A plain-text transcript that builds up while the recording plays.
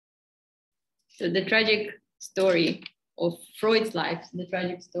So the tragic story of Freud's life, the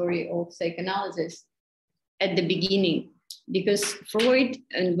tragic story of psychoanalysis at the beginning, because Freud,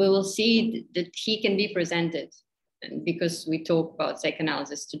 and we will see that he can be presented, and because we talk about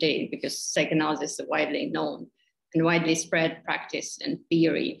psychoanalysis today, because psychoanalysis is a widely known and widely spread practice and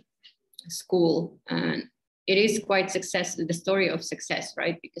theory, school, and it is quite successful, the story of success,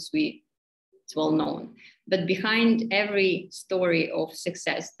 right? Because it's well known. But behind every story of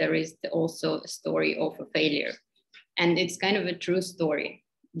success, there is also a story of a failure. And it's kind of a true story.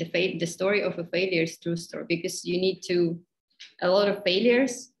 The story of a failure is a true story, because you need a lot of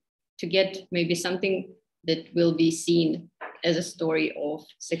failures to get maybe something that will be seen as a story of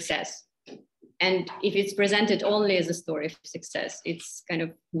success. And if it's presented only as a story of success, it's kind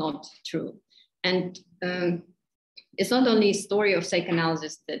of not true. And it's not only a story of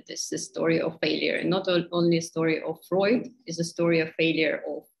psychoanalysis that is a story of failure, and not only a story of Freud is a story of failure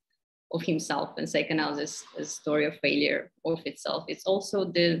of himself, and psychoanalysis is a story of failure of itself. It's also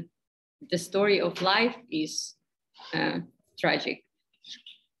the story of life is tragic.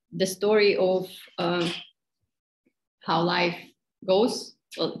 The story of how life goes,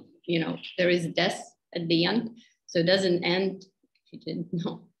 well, there is death at the end, so it doesn't end, if you didn't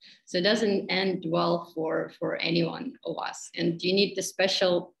know, so it doesn't end well for any one of us. And you need the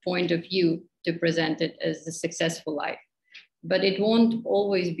special point of view to present it as a successful life. But it won't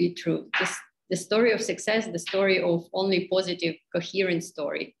always be true. The story of success, the story of only positive, coherent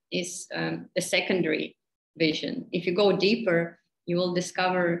story is the secondary vision. If you go deeper, you will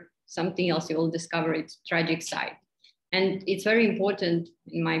discover something else. You will discover its tragic side. And it's very important,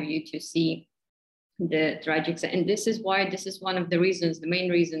 in my view, to see the tragic side. And this is why, this is one of the reasons, the main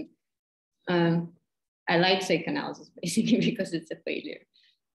reason I like psychoanalysis, basically, because it's a failure.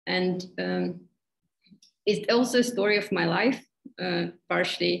 And it's also a story of my life,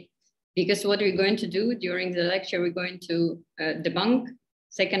 partially, because what we're going to do during the lecture, we're going to debunk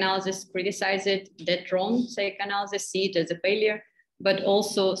psychoanalysis, criticize it, dethrone psychoanalysis, see it as a failure, but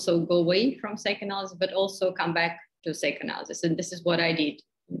also, so go away from psychoanalysis, but also come back to psychoanalysis. And this is what I did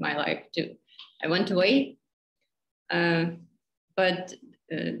in my life too. I went away, but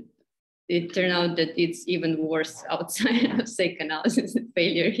it turned out that it's even worse outside of psychoanalysis.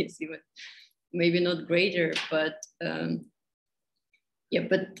 Failure is even maybe not greater, but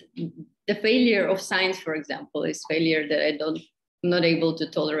but the failure of science, for example, is failure that I'm not able to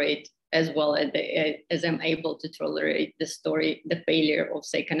tolerate as well as I'm able to tolerate the failure of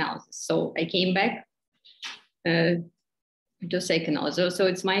psychoanalysis. So I came back to psychoanalysis. So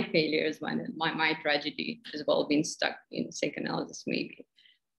it's my failure as well, my tragedy as well, being stuck in psychoanalysis maybe.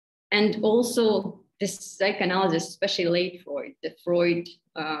 And also this psychoanalysis, especially late Freud, the Freud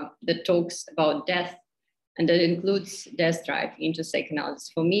that talks about death and that includes death drive into psychoanalysis.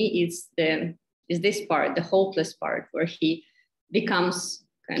 For me, is this part, the hopeless part, where he becomes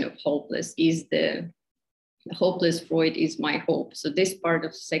kind of hopeless, is the hopeless Freud is my hope. So this part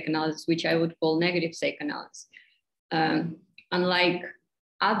of psychoanalysis, which I would call negative psychoanalysis, unlike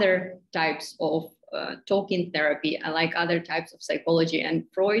other types of talking therapy, unlike other types of psychology, and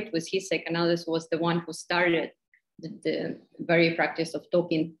Freud with his psychoanalysis was the one who started the very practice of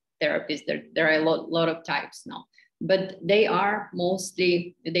talking therapies. There are a lot of types now, but they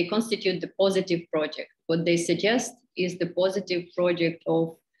constitute the positive project. What they suggest is the positive project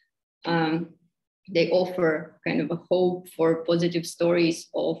of, they offer kind of a hope for positive stories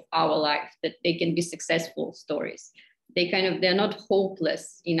of our life, that they can be successful stories. They're not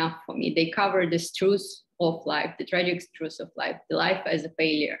hopeless enough for me. They cover the truths of life, the tragic truths of life, the life as a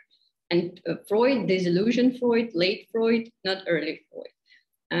failure. And Freud, disillusioned Freud, late Freud, not early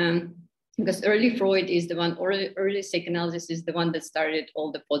Freud. Because early Freud is the one, early psychoanalysis is the one that started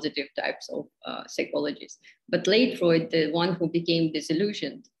all the positive types of psychologies. But late Freud, the one who became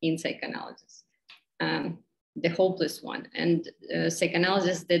disillusioned in psychoanalysis, the hopeless one. And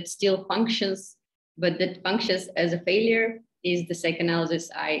psychoanalysis that still functions, but that functions as a failure, is the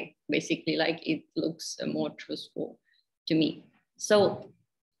psychoanalysis I basically like. It looks more truthful to me. So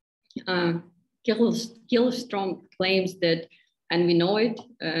Killstrom claims that, and we know it,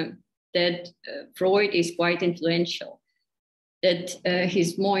 that Freud is quite influential, that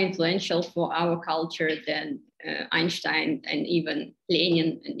he's more influential for our culture than Einstein and even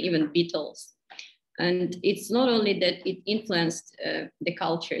Lenin and even Beatles. And it's not only that it influenced the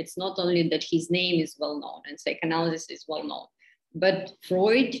culture, it's not only that his name is well known and psychoanalysis is well known, but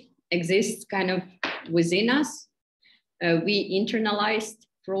Freud exists kind of within us. We internalized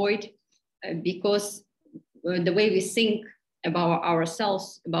Freud because the way we think about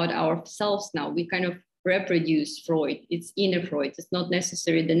ourselves now, we kind of reproduce Freud. It's inner Freud. It's not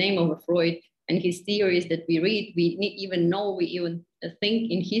necessarily the name of a Freud and his theories that we read, we even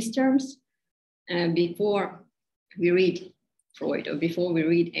think in his terms before we read Freud or before we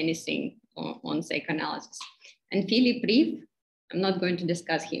read anything on psychoanalysis. And Philip Rieff, I'm not going to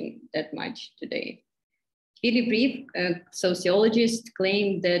discuss him that much today. Philip Rieff, a sociologist,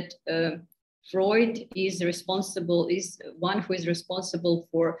 claimed that Freud is one who is responsible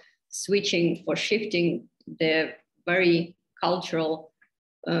for shifting the very cultural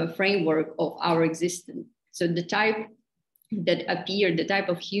framework of our existence. So the type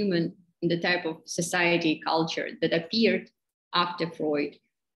of human, the type of society culture that appeared after Freud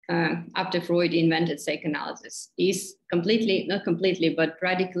invented psychoanalysis is not completely, but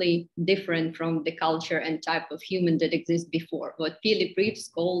radically different from the culture and type of human that exists before. What Philip Rieff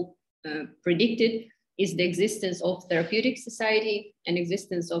predicted is the existence of therapeutic society and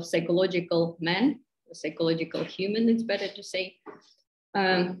existence of psychological man, or psychological human, it's better to say,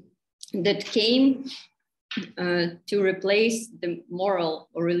 that came to replace the moral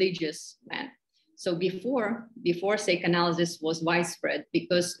or religious man. So before psychoanalysis was widespread,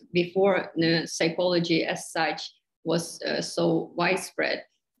 because before psychology as such was so widespread,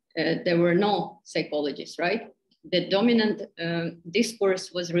 there were no psychologists, right? The dominant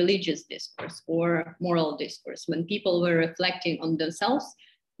discourse was religious discourse or moral discourse. When people were reflecting on themselves,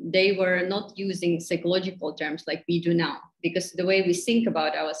 they were not using psychological terms like we do now, because the way we think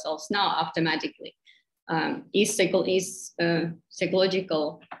about ourselves now automatically is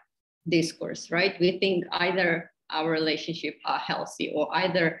psychological discourse, right? We think either our relationship are healthy or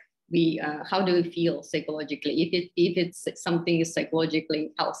either how do we feel psychologically? If it's something is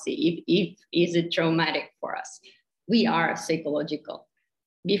psychologically healthy, if is it traumatic for us? We are psychological.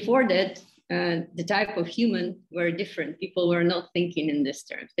 Before that, the type of human were different. People were not thinking in these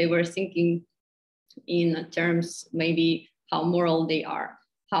terms. They were thinking in terms maybe how moral they are,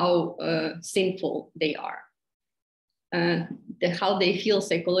 how sinful they are, how they feel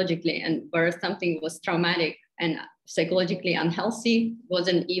psychologically, and where something was traumatic and psychologically unhealthy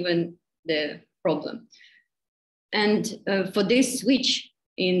wasn't even the problem. And for this switch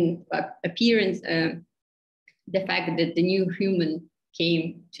in appearance, the fact that the new human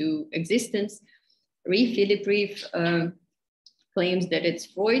came to existence, Philip Rieff claims that it's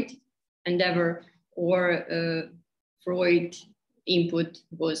Freud endeavor, or Freud input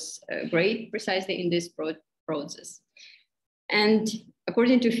was great precisely in this process. And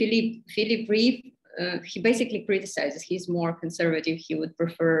according to Philip Rieff, he basically criticizes, he's more conservative. He would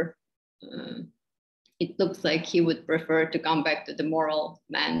prefer, it looks like he would prefer to come back to the moral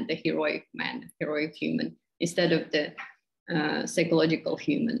man, the heroic human, instead of the psychological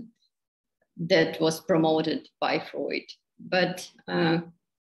human that was promoted by Freud. But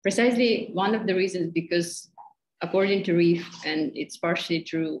precisely one of the reasons, because according to Rieff, and it's partially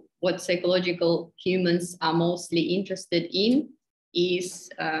true, what psychological humans are mostly interested in is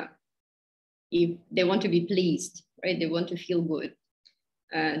if they want to be pleased, right? They want to feel good.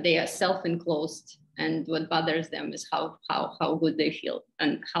 They are self-enclosed, and what bothers them is how good they feel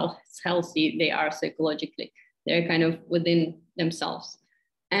and how healthy they are psychologically. They're kind of within themselves.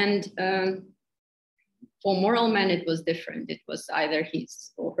 And for moral man, it was different. It was either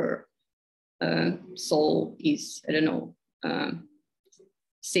his or her soul is, I don't know,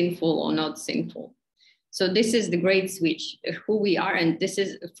 sinful or not sinful. So this is the great switch, who we are, and this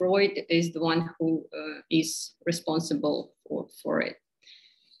is Freud is the one who is responsible for it.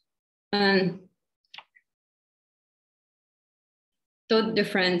 Todd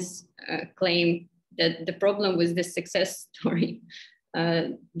DeFrance claim that the problem with this success story,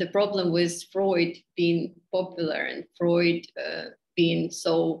 the problem with Freud being popular and Freud being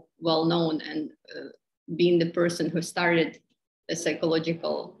so well known and being the person who started the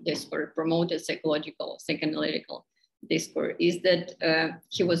psychological discourse, promoted psychological, psychoanalytical discourse, is that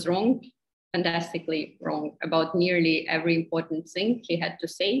he was wrong, fantastically wrong about nearly every important thing he had to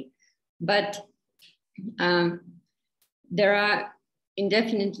say. But there are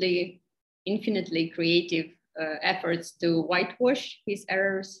infinitely creative efforts to whitewash his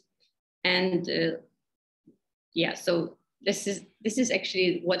errors. And yeah, so this is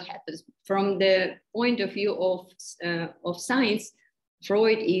actually what happens. From the point of view of science,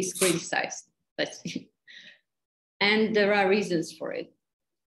 Freud is criticized. And there are reasons for it.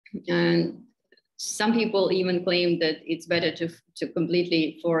 And some people even claim that it's better to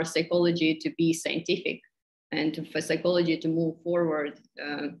completely, for psychology to be scientific and for psychology to move forward,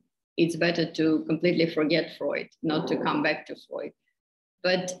 it's better to completely forget Freud, not to come back to Freud.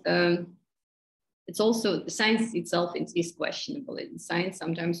 But it's also, the science itself is questionable. Science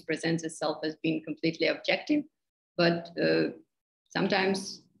sometimes presents itself as being completely objective, but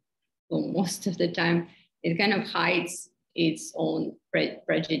sometimes well, most of the time, it kind of hides its own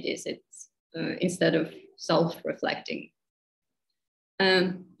prejudice. It's instead of self-reflecting.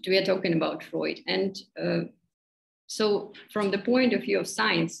 We are talking about Freud, and so from the point of view of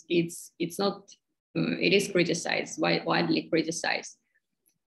science, it's not. It is criticized, widely criticized,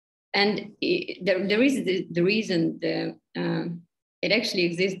 and there is the reason it actually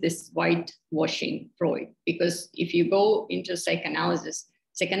exists, this whitewashing Freud, because if you go into psychoanalysis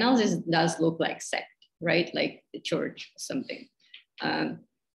does look like sect, right? Like the church or something.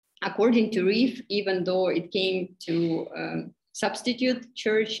 According to Reef, even though it came to substitute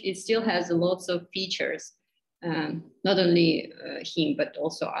church, it still has lots of features. Not only him, but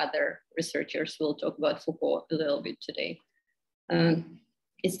also other researchers. We'll talk about Foucault a little bit today.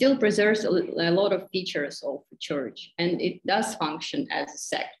 It still preserves a lot of features of the church, and it does function as a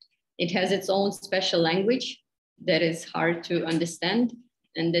sect. It has its own special language that is hard to understand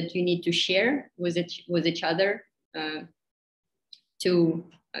and that you need to share with each other to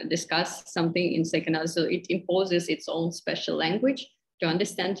discuss something in psychoanalysis. So it imposes its own special language to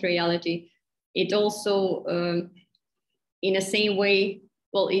understand reality. It also, in the same way,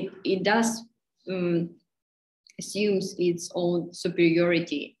 well, it does assumes its own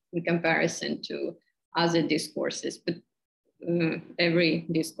superiority in comparison to other discourses, but every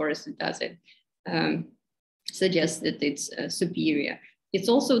discourse that does it suggests that it's superior. It's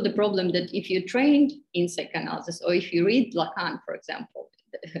also the problem that if you're trained in psychoanalysis, or if you read Lacan, for example,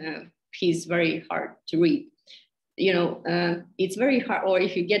 he's very hard to read. You know, it's very hard, or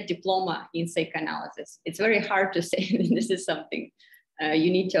if you get diploma in psychoanalysis, it's very hard to say this is something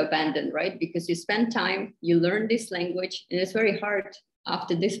you need to abandon, right? Because you spend time, you learn this language, and it's very hard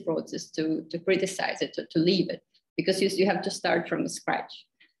after this process to criticize it, to leave it, because you have to start from scratch.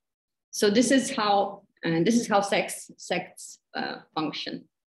 So this is how sects function.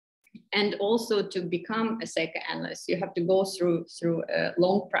 And also to become a psychoanalyst, you have to go through a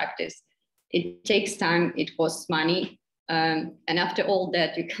long practice. It takes time, it costs money. And after all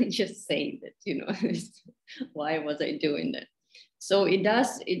that, you can't just say that, you know, why was I doing that? So it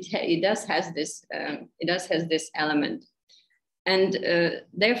does has this element. And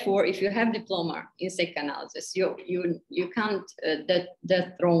therefore, if you have diploma in psychoanalysis, you can't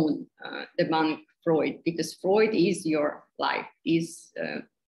dethrone the monk Freud, because Freud is your life.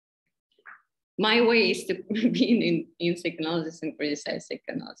 My way is to be in psychoanalysis and criticize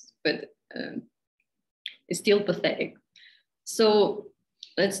psychoanalysis, but it's still pathetic. So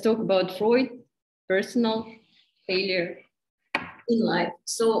let's talk about Freud, personal failure in life.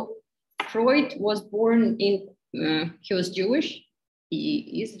 So Freud was born in, he was Jewish,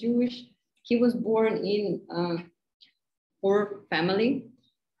 he is Jewish. He was born in a poor family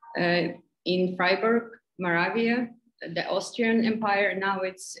in Freiburg, Moravia, the Austrian Empire. Now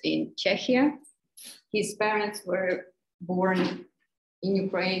it's in Czechia. His parents were born in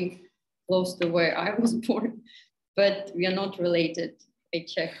Ukraine, close to where I was born, but we are not related, I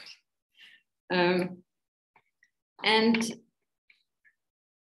checked. And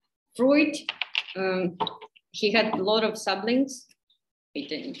Freud, he had a lot of siblings.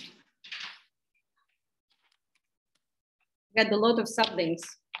 He had a lot of siblings,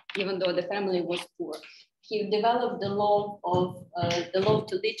 even though the family was poor. He developed the love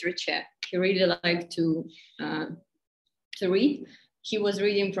to literature. He really liked to read. He was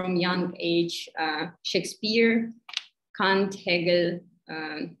reading from young age Shakespeare, Kant, Hegel,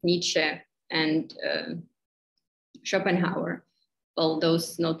 Nietzsche, and Schopenhauer. Well,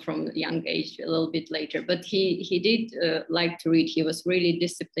 those not from young age, a little bit later, but he did like to read. He was really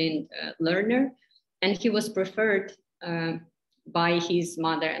disciplined learner, and he was preferred by his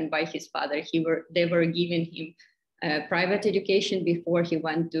mother and by his father. They were giving him private education before he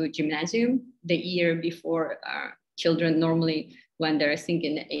went to gymnasium, the year before children normally when they're, I think,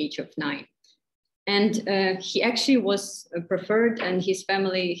 in the age of 9. And he actually was preferred, and his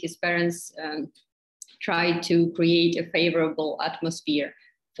family, his parents tried to create a favorable atmosphere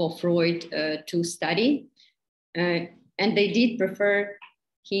for Freud to study. And they did prefer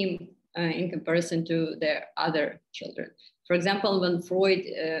him in comparison to their other children. For example, when Freud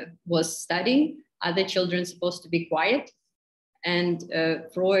was studying, other children supposed to be quiet, and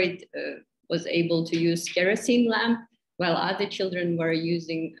Freud was able to use kerosene lamp, while other children were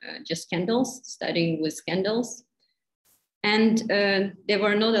using just candles, studying with candles. And they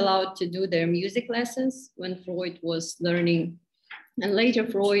were not allowed to do their music lessons when Freud was learning. And later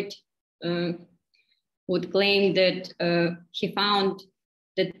Freud would claim that he found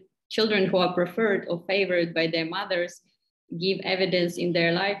that children who are preferred or favored by their mothers give evidence in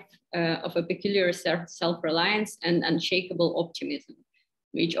their life of a peculiar self-reliance and unshakable optimism.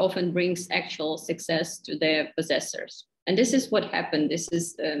 which often brings actual success to their possessors. And this is what happened. This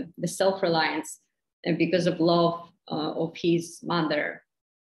is the self-reliance because of love of his mother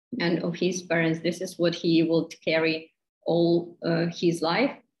and of his parents. This is what he will carry all his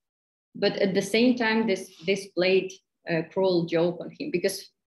life. But at the same time, this played a cruel joke on him, because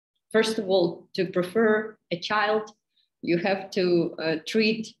first of all, to prefer a child, you have to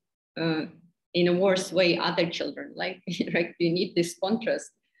treat in a worse way other children. Like, like you need this contrast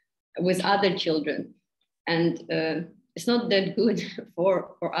with other children, and it's not that good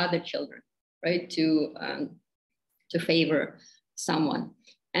for other children, right? To favor someone.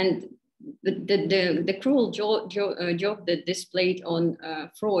 And the cruel joke that this played on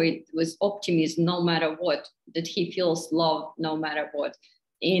Freud was optimism no matter what, that he feels love no matter what,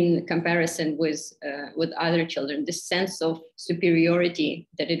 in comparison with other children, this sense of superiority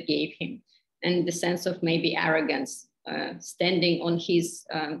that it gave him, and the sense of maybe arrogance, standing on his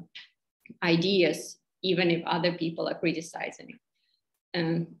ideas, even if other people are criticizing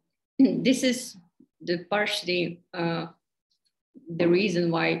it. This is partially the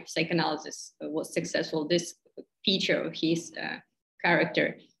reason why psychoanalysis was successful, this feature of his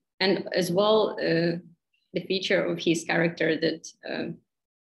character. And as well, the feature of his character that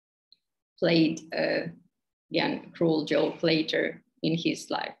played again, a cruel joke later in his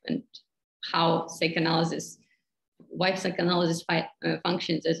life, and how psychoanalysis, why psychoanalysis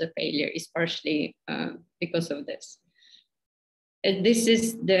functions as a failure is partially because of this. This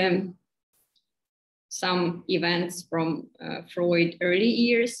is some events from Freud early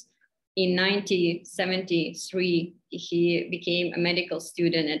years. In 1973, he became a medical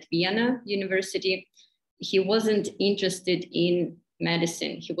student at Vienna University. He wasn't interested in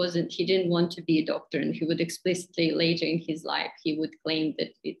medicine. He didn't want to be a doctor, and he would explicitly later in his life, he would claim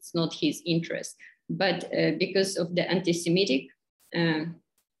that it's not his interest. But because of the anti-Semitic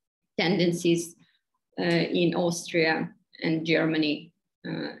tendencies in Austria and Germany,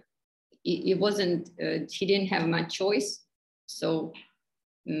 he didn't have much choice. So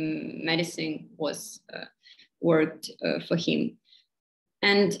medicine was worked for him.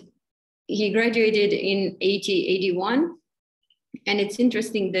 And he graduated in 1981. And it's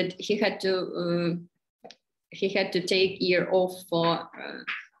interesting that he had to take a year off for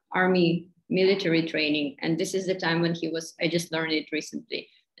army military training. And this is the time when I just learned it recently.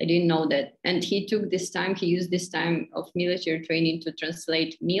 I didn't know that. And he used this time of military training to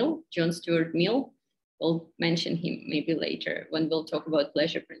translate Mill, John Stuart Mill. We'll mention him maybe later when we'll talk about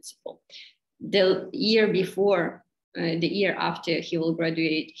pleasure principle. The year after he will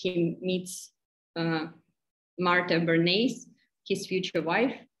graduate, he meets Martha Bernays, his future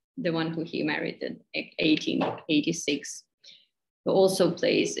wife, the one who he married in 1886, who also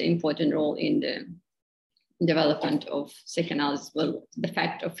plays an important role in the development of psychoanalysis. Well, the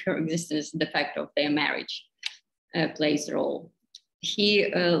fact of her existence, the fact of their marriage plays a role.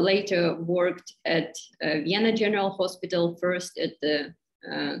 He later worked at Vienna General Hospital, first at the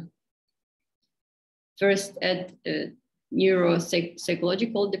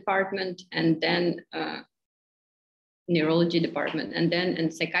neuropsychological department, and then neurology department, and then in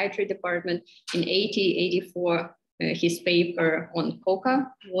psychiatry department. In 1884, his paper on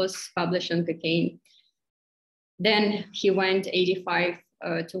coca was published on cocaine. Then he went 1985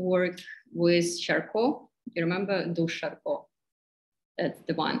 to work with Charcot. You remember Dush Charcot? That's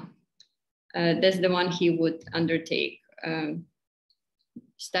the one. That's the one he would undertake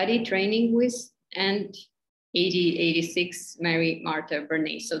study training with, and 1886 marry Martha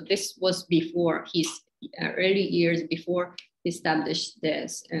Bernays. So this was before his early years, before he established the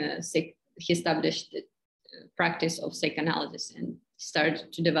practice of psychoanalysis and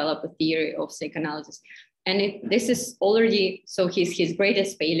started to develop a theory of psychoanalysis. And this is already, so his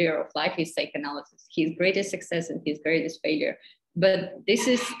greatest failure of life is psychoanalysis, his greatest success and his greatest failure. But this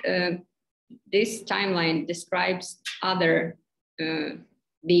timeline describes other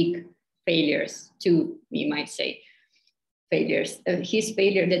big failures too, we might say. Failures, his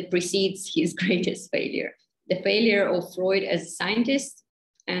failure that precedes his greatest failure. The failure of Freud as a scientist,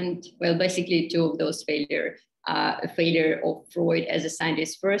 and well, basically two of those failures. A failure of Freud as a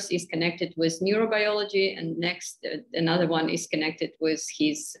scientist first is connected with neurobiology, and next another one is connected with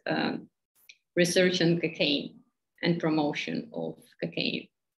his research on cocaine and promotion of cocaine.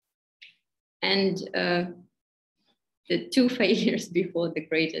 And the two failures before the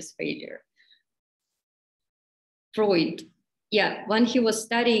greatest failure. Freud, when he was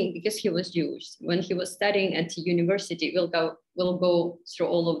studying, because he was Jewish, when he was studying at the university, we'll go through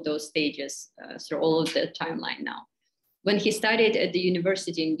all of those stages, through all of the timeline now. When he studied at the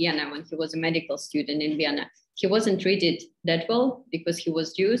university in Vienna, when he was a medical student in Vienna, he wasn't treated that well because he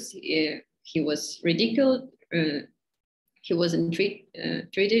was Jewish. He was ridiculed. He wasn't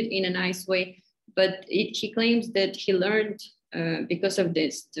treated in a nice way. But he claims that he learned because of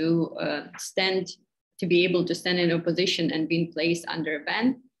this to be able to stand in opposition and being placed under a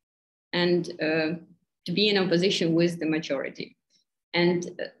ban, and to be in opposition with the majority. And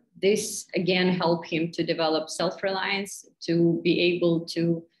this again helped him to develop self-reliance, to be able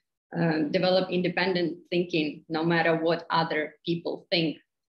to develop independent thinking, no matter what other people think.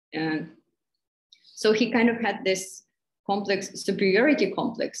 So he kind of had this superiority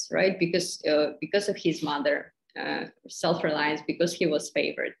complex, right? Because of his mother, self-reliance, because he was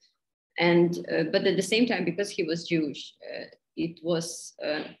favored. And but at the same time, because he was Jewish, it was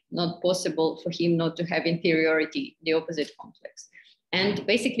not possible for him not to have inferiority, the opposite complex. And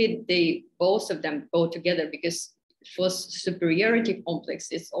basically, both of them go together, because for superiority complex,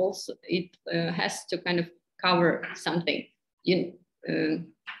 it has to kind of cover something.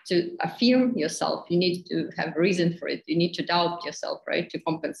 To affirm yourself, you need to have reason for it. You need to doubt yourself, right? To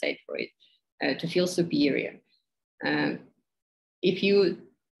compensate for it, to feel superior. If you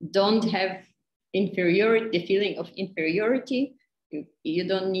don't have inferiority, the feeling of inferiority, you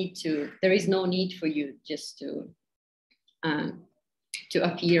don't need to. There is no need for you just to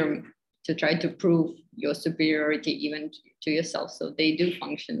affirm, to try to prove your superiority even to yourself. So they do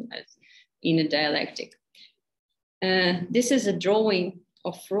function as in a dialectic. This is a drawing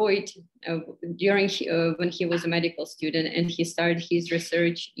of Freud during when he was a medical student, and he started his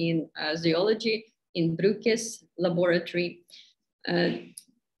research in zoology in Brugge's laboratory.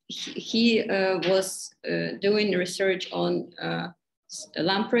 He was doing research on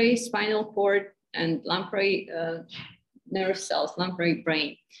lamprey spinal cord and lamprey nerve cells, lamprey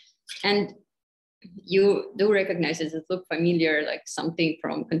brain. And you do recognize it look familiar, like something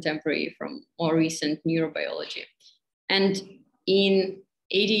from contemporary, from more recent neurobiology. And in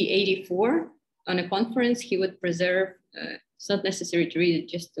 84, on a conference, he would preserve, it's not necessary to read it,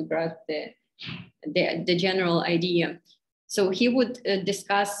 just to grasp the general idea. So he would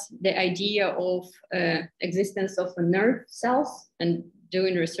discuss the idea of existence of nerve cells, and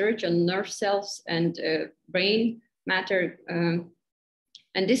doing research on nerve cells and brain matter.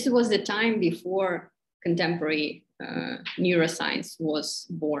 And this was the time before contemporary neuroscience was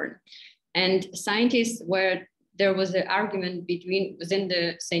born. And scientists there was an argument within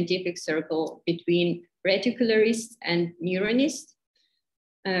the scientific circle between reticularists and neuronists.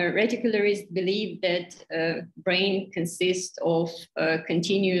 Reticularists believe that brain consists of a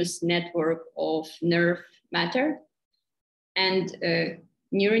continuous network of nerve matter, and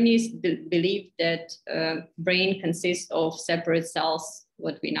neuronists believe that brain consists of separate cells,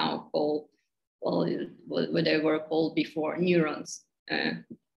 what we now call, well, what they were called before, neurons.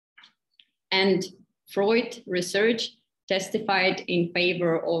 And Freud research testified in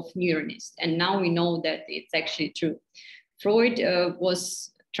favor of neuronists, and now we know that it's actually true. Freud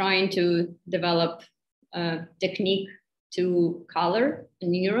was trying to develop a technique to color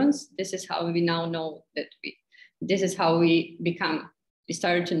neurons. This is how we now know that this is how we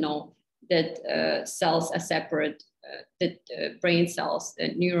started to know that cells are separate, that brain cells,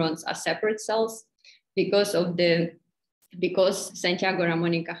 neurons are separate cells, because Santiago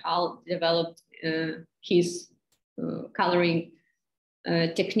Ramon y Cajal developed his coloring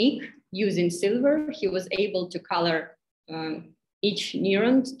technique using silver. He was able to color each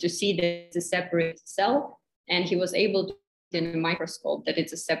neuron to see that it's a separate cell, and he was able to in a microscope that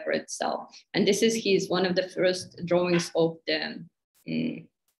it's a separate cell. And this is one of the first drawings of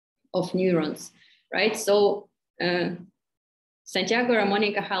neurons, right? So Santiago Ramon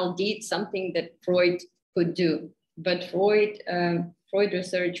y Cajal did something that Freud could do, but Freud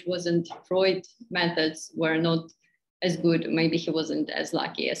methods were not as good. Maybe he wasn't as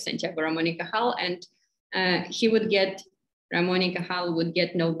lucky as Santiago Ramon y Cajal, and Ramon y Cajal would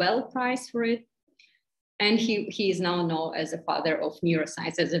get Nobel Prize for it. And he is now known as a father of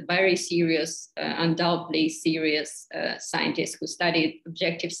neuroscience, as a very serious, undoubtedly serious scientist who studied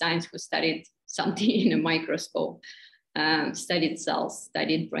objective science, who studied something in a microscope, studied cells,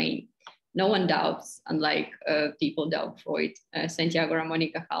 studied brain. No one doubts, unlike people doubt Freud, Santiago Ramon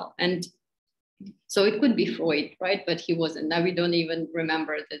y Cajal. And so it could be Freud, right? But he wasn't. Now we don't even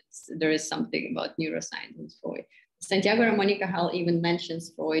remember that there is something about neuroscience in Freud. Santiago Ramon y Cajal even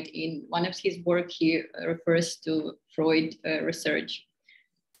mentions Freud in one of his work. He refers to Freud research.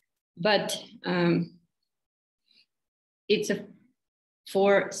 But it's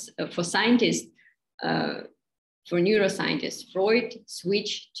for scientists, for neuroscientists, Freud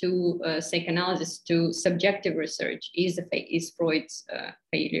switched to psychoanalysis, to subjective research is Freud's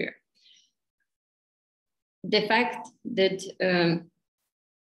failure. the fact that,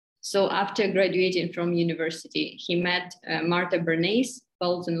 so after graduating from university, he met Martha Bernays,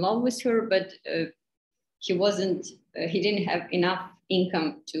 falls in love with her, but he didn't have enough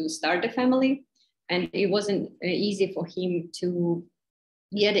income to start a family. And it wasn't easy for him to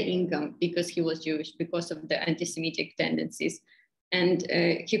get an income because he was Jewish, because of the anti-Semitic tendencies. And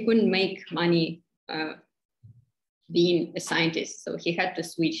he couldn't make money being a scientist. So he had to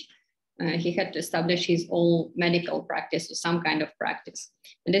switch. He had to establish his own medical practice or some kind of practice.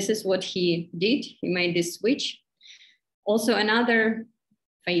 And this is what he did. He made this switch. Also, another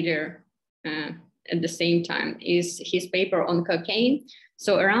failure at the same time is his paper on cocaine.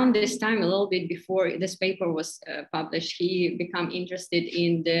 So around this time, a little bit before this paper was published, he became interested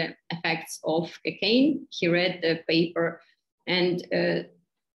in the effects of cocaine. He read the paper, and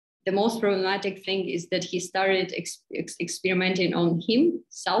the most problematic thing is that he started experimenting on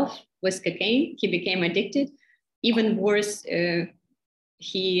himself with cocaine. He became addicted. Even worse,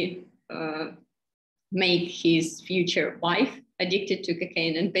 he made his future wife addicted to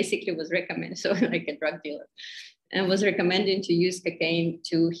cocaine, and basically was recommended, so like a drug dealer, and was recommending to use cocaine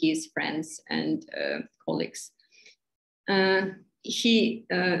to his friends and colleagues. He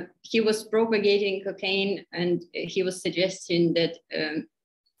was propagating cocaine, and he was suggesting that,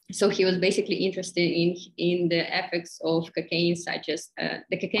 so he was basically interested in the effects of cocaine, such as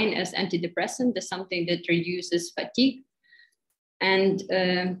the cocaine as antidepressant, as something that reduces fatigue, and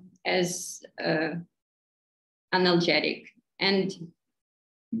as analgesic. And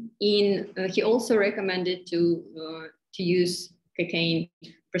he also recommended to use cocaine,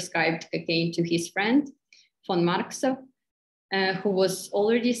 prescribed cocaine, to his friend von Marxow, who was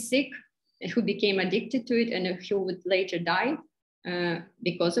already sick, who became addicted to it, and who would later die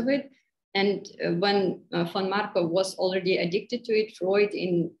because of it. And when von Marxow was already addicted to it, Freud,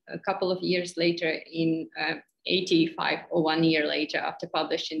 in a couple of years later, in 85 or 1 year later, after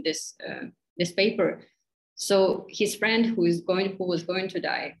publishing this paper, so his friend who was going to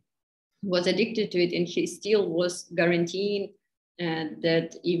die was addicted to it, and he still was guaranteeing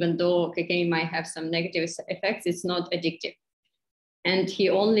that even though cocaine might have some negative effects, it's not addictive. And he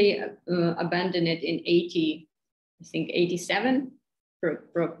only abandoned it in 87,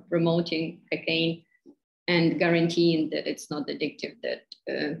 promoting cocaine and guaranteeing that it's not addictive, that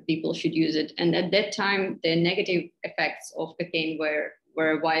people should use it. And at that time, the negative effects of cocaine were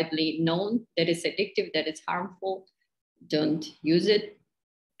widely known, that it's addictive, that it's harmful, don't use it.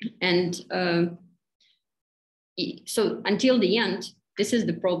 And so until the end, this is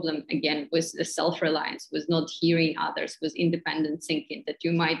the problem again with the self-reliance, with not hearing others, with independent thinking, that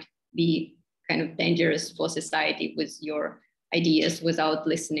you might be kind of dangerous for society with your ideas without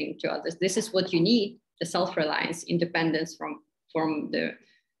listening to others. This is what you need, the self-reliance, independence from the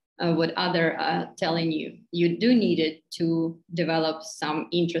what others are telling you. You do need it to develop some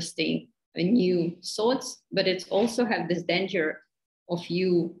interesting new thoughts, but it also have this danger of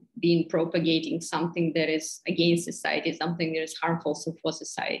you being propagating something that is against society, something that is harmful for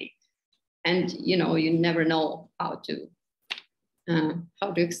society. And you never know how to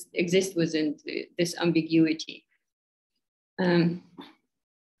exist within this ambiguity.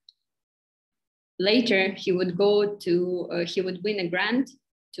 Later, he would win a grant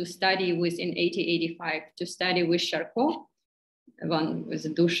to study in 1885, to study with Charcot, one was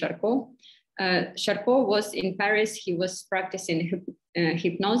Duce Charcot. Charcot was in Paris. He was practicing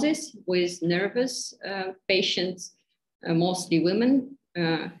hypnosis with nervous patients, mostly women,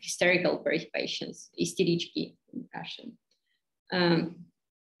 hysterical patients, истерички in Russian.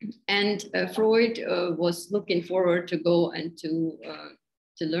 And Freud was looking forward to go and to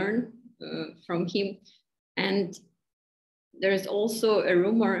learn from him. And there is also a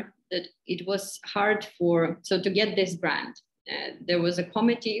rumor that it was hard to get this grant. There was a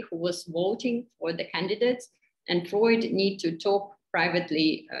committee who was voting for the candidates, and Freud need to talk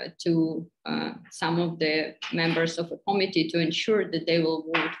privately to some of the members of a committee to ensure that they will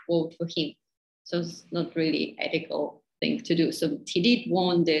vote for him. So it's not really ethical thing to do. So he did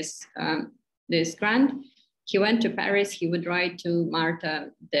won this grant. He went to Paris. He would write to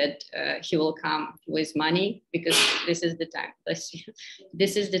Martha that he will come with money, because this is the time.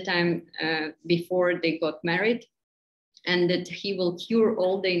 This is the time before they got married, and that he will cure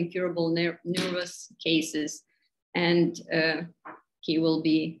all the incurable nervous cases, and he will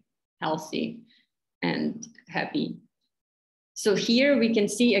be healthy and happy. So here we can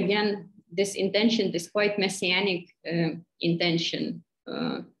see again this intention, this quite messianic intention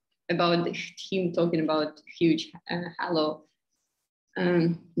about him talking about huge hollow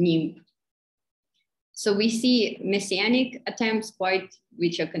nymph. So we see messianic attempts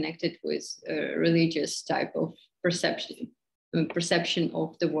which are connected with religious type of perception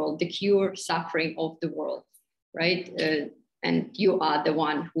of the world, the cure suffering of the world, right? And you are the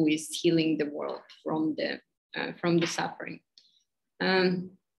one who is healing the world from the suffering.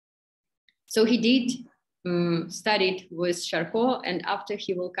 So he did studied with Charcot, and after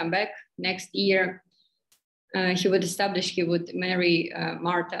he will come back next year, he would marry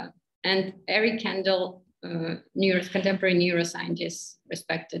Martha. And Eric Kandel, contemporary neuroscientist,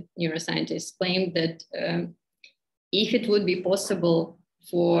 respected neuroscientist, claimed that if it would be possible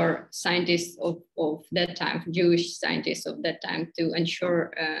for scientists of that time, Jewish scientists of that time, to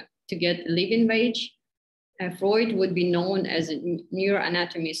ensure to get a living wage, Freud would be known as a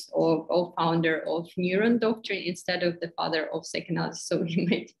neuroanatomist or founder of neuron doctrine instead of the father of psychoanalysis. So he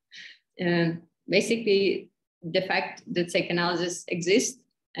made basically the fact that psychoanalysis exists.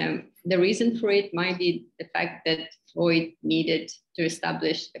 The reason for it might be the fact that Freud needed to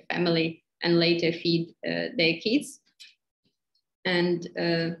establish a family and later feed their kids. And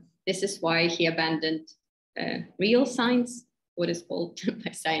this is why he abandoned real science, what is called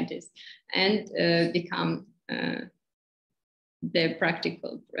by scientists, and become the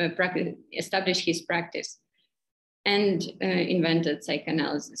establish his practice and invented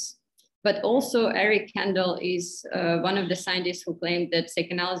psychoanalysis. But also Eric Kandel is one of the scientists who claimed that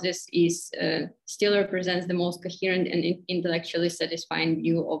psychoanalysis still represents the most coherent and intellectually satisfying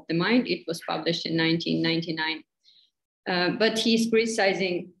view of the mind. It was published in 1999. But he's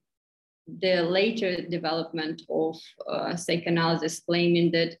criticizing the later development of psychoanalysis,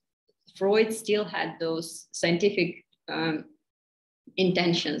 claiming that Freud still had those scientific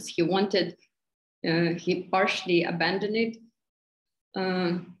intentions. He partially abandoned it,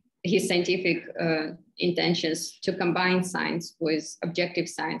 his scientific intentions to combine science with objective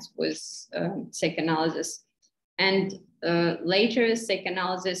science with psychoanalysis. And later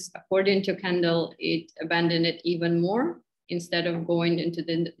psychoanalysis, according to Kandel, it abandoned it even more instead of going into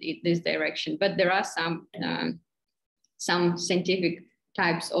this direction. But there are some scientific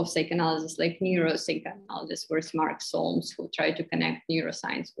types of psychoanalysis, like neuropsychoanalysis, where it's Mark Solms who try to connect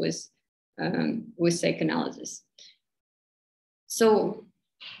neuroscience with psychoanalysis. So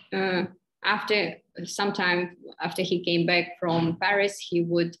after some time, after he came back from Paris, he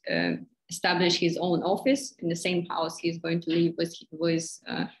would establish his own office in the same house he's going to live with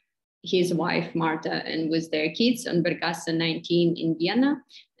his wife, Martha, and with their kids on Bergasse 19 in Vienna.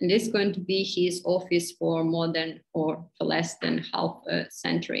 And this is going to be his office for less than half a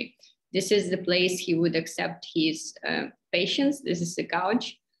century. This is the place he would accept his patients. This is the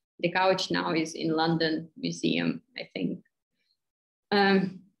couch. The couch now is in London Museum, I think.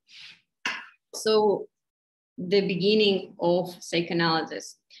 So the beginning of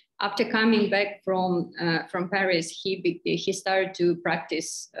psychoanalysis. After coming back from Paris, he started to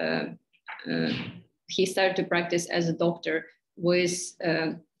practice. He started to practice as a doctor with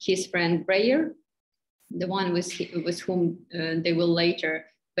his friend Breyer, the one with whom they will later,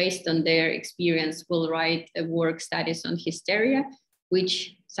 based on their experience, will write a work, Studies on Hysteria,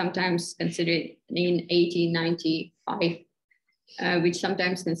 which sometimes considered in 1895, which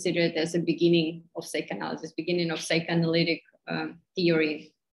sometimes considered as a beginning of psychoanalysis, beginning of psychoanalytic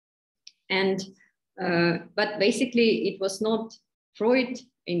theory. And but basically, it was not Freud's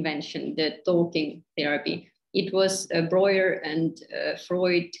invention, the talking therapy. It was a Breuer and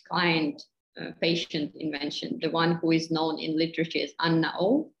Freud client patient invention, the one who is known in literature as Anna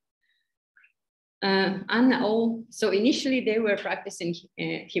O. Anna O. So initially, they were practicing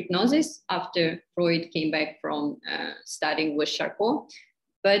hypnosis after Freud came back from studying with Charcot,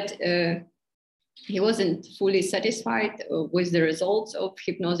 but he wasn't fully satisfied with the results of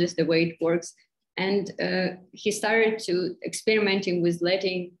hypnosis, the way it works. And he started to experimenting with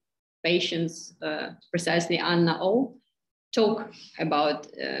letting patients, precisely Anna O, talk about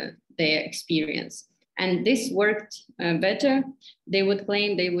their experience. And this worked better. They would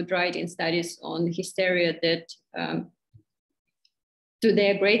claim, they would write in Studies on Hysteria that to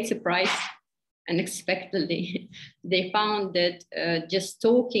their great surprise, unexpectedly, they found that just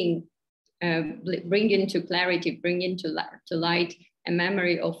talking bring into clarity, bring into light a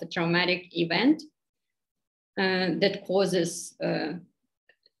memory of a traumatic event that causes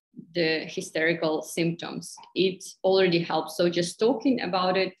the hysterical symptoms. It already helps. So just talking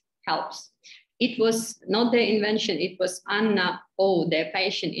about it helps. It was not their invention. It was Anna O, their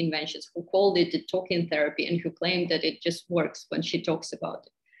patient inventions, who called it the talking therapy and who claimed that it just works when she talks about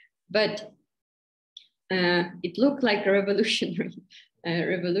it. But it looked like a revolutionary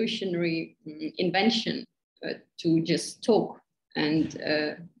invention to just talk and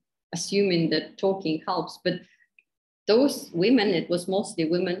assuming that talking helps. But those women, it was mostly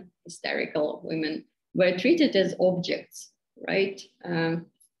women, hysterical women, were treated as objects, right?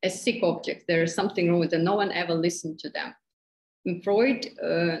 As sick objects. There's something wrong with them. No one ever listened to them. And Freud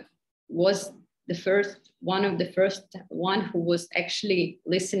was one of the first who was actually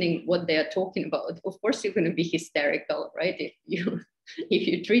listening what they are talking about. Of course, you're going to be hysterical, right? If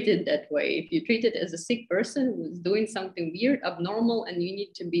you treat it that way, if you treat it as a sick person who's doing something weird, abnormal, and you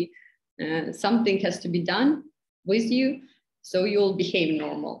need to be, something has to be done with you, so you'll behave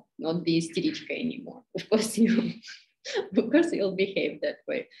normal, not be hysterical anymore. Of course, you'll behave that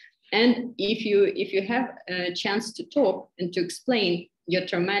way. And if you have a chance to talk and to explain your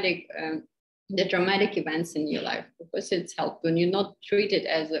the traumatic events in your life, of course, it's helpful when you're not treated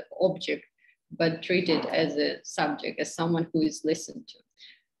as an object, but treated as a subject, as someone who is listened to.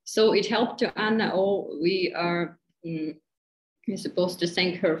 So it helped to Anna. We're supposed to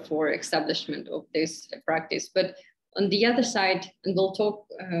thank her for establishment of this practice. But on the other side, and we'll talk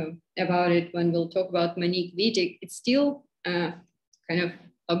about it when we'll talk about Monique Wittig, it's still kind of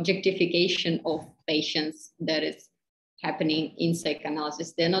objectification of patients that is happening in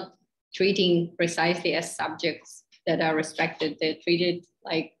psychoanalysis. They're not treating precisely as subjects that are respected. They're treated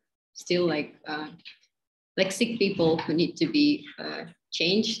like sick people who need to be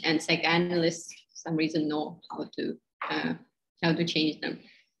changed, and psychoanalysts, for some reason, know how to change them,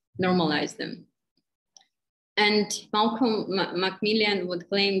 normalize them. And Malcolm Macmillan would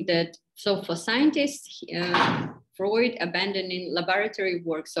claim that, so for scientists, Freud abandoning laboratory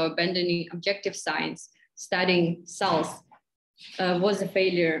work, so abandoning objective science, studying cells, was a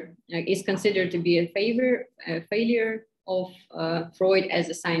failure, is considered to be a failure of Freud as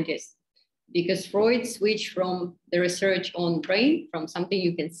a scientist, because Freud switched from the research on brain, from something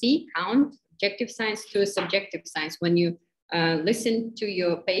you can see, count, objective science, to a subjective science, when you listen to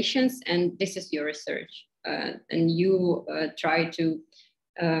your patients and this is your research, and you try to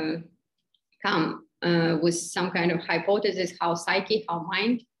come with some kind of hypothesis, how psyche, how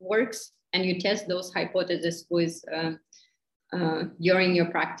mind works, and you test those hypotheses with during your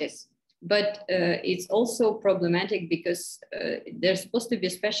practice. But it's also problematic because there's supposed to be a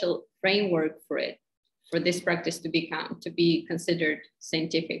special framework for it, for this practice to be considered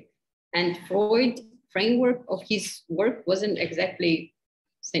scientific. And Freud framework of his work wasn't exactly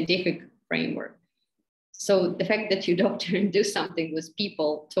scientific framework. So the fact that you doctor and do something with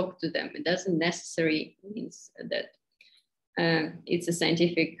people, talk to them, it doesn't necessarily mean that it's a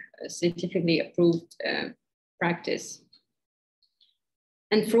scientifically approved practice.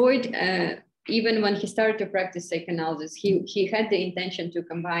 And Freud, even when he started to practice psychoanalysis, he had the intention to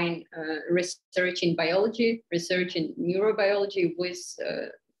combine research in biology, research in neurobiology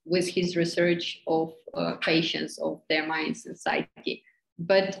with his research of patients, of their minds and psyche.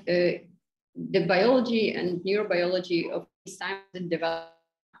 But the biology and neurobiology of his time didn't develop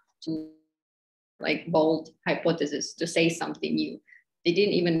to like bold hypothesis to say something new. They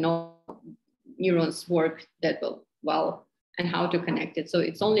didn't even know neurons work that well and how to connect it. So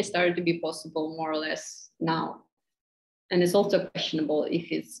it's only started to be possible more or less now. And it's also questionable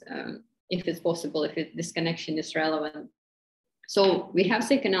if it's possible, if this connection is relevant. So we have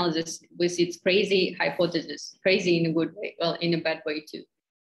psychoanalysis with its crazy hypothesis, crazy in a good way, well, in a bad way too.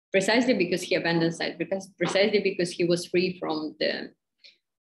 Precisely because he abandoned science, precisely because he was free from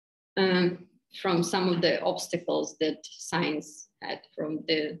some of the obstacles that science had, from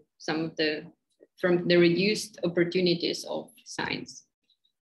the reduced opportunities of science.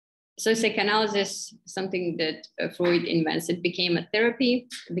 So psychoanalysis, something that Freud invents, it became a therapy,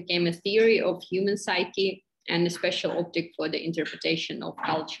 it became a theory of human psyche, and a special optic for the interpretation of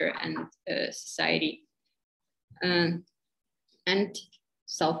culture and society. And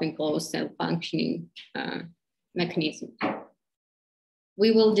self-enclosed, self-functioning mechanism.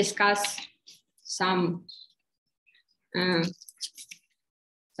 We will discuss some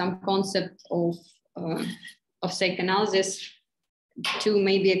concept of psychoanalysis to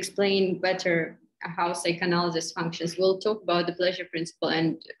maybe explain better how psychoanalysis functions. We'll talk about the pleasure principle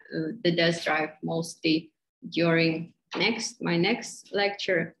and the death drive mostly during my next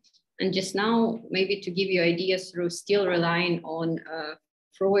lecture. And just now, maybe to give you ideas through still relying on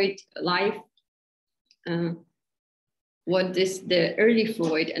Freud life, what is the early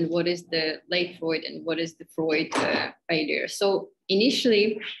Freud and what is the late Freud and what is the Freud failure. So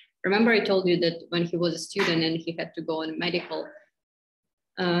initially, remember I told you that when he was a student and he had to go on medical,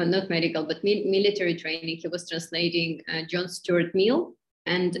 not medical, but military training, he was translating John Stuart Mill,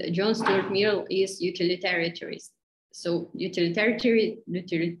 and John Stuart Mill is utilitarianist. So he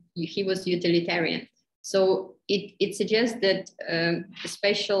was utilitarian. So it suggests that a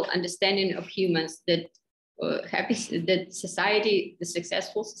special understanding of humans, that that society, the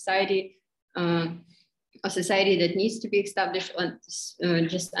successful society, a society that needs to be established on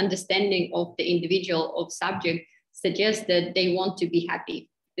just understanding of the individual, of subject, suggests that they want to be happy.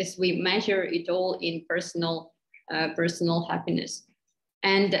 This, we measure it all in personal happiness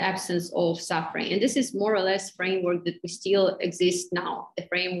and the absence of suffering. And this is more or less framework that we still exist now, the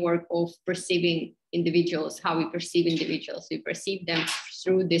framework of perceiving individuals, how we perceive individuals. We perceive them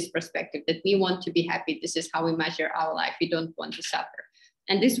through this perspective that we want to be happy. This is how we measure our life. We don't want to suffer.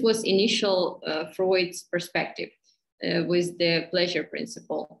 And this was initial Freud's perspective with the pleasure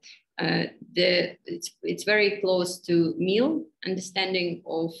principle. It's very close to Mill understanding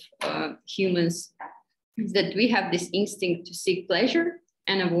of humans, that we have this instinct to seek pleasure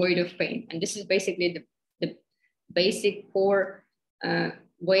and avoid of pain. And this is basically the basic core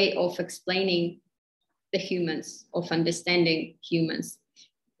way of explaining the humans, of understanding humans.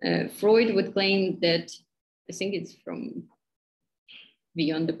 Freud would claim that, I think it's from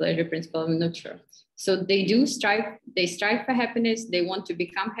Beyond the Pleasure Principle, I'm not sure. So they strive for happiness, they want to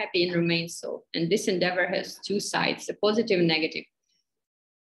become happy and remain so. And this endeavor has two sides, a positive and negative.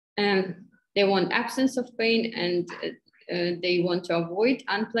 And they want absence of pain, and they want to avoid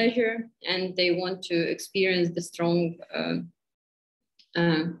unpleasure, and they want to experience the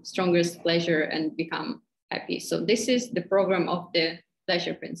strongest pleasure and become happy. So this is the program of the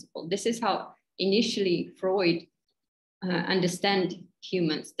pleasure principle. This is how initially Freud understand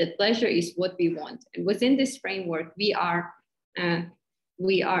humans, that pleasure is what we want. And within this framework, we are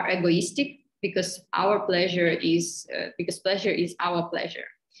egoistic because our pleasure is, because pleasure is our pleasure,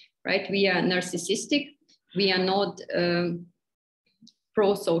 right? We are narcissistic. We are not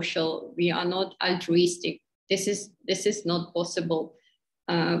pro-social. We are not altruistic. This is not possible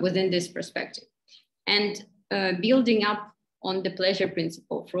within this perspective. And building up on the pleasure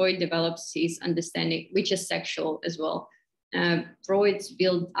principle, Freud develops his understanding, which is sexual as well. Freud's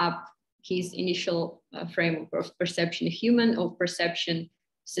built up his initial framework of perception human, of perception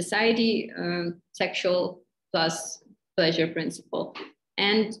society, sexual plus pleasure principle,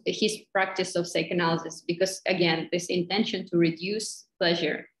 and his practice of psychoanalysis, because again, this intention to reduce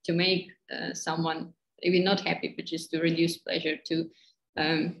pleasure, to make someone maybe not happy, but just to reduce pleasure, to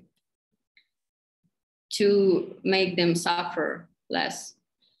make them suffer less.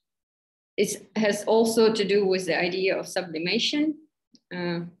 It has also to do with the idea of sublimation,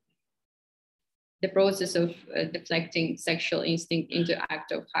 the process of deflecting sexual instinct into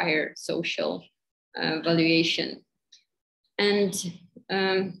act of higher social valuation. And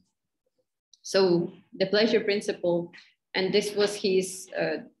so the pleasure principle, and this was his,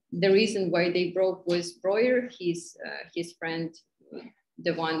 the reason why they broke was Breuer, his friend,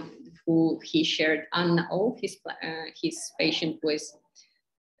 the one who he shared Anna O, his patient with.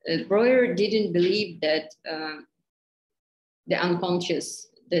 Breuer didn't believe that the unconscious,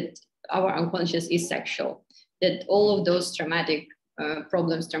 that our unconscious is sexual, that all of those traumatic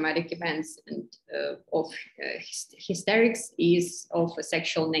problems, traumatic events, and of hysterics is of a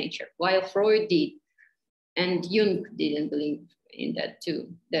sexual nature, while Freud did, and Jung didn't believe in that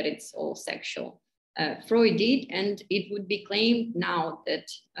too, that it's all sexual. Freud did, and it would be claimed now that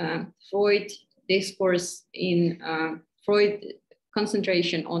Freud discourse in Freud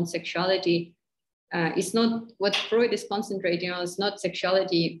concentration on sexuality is not what Freud is concentrating on. It's not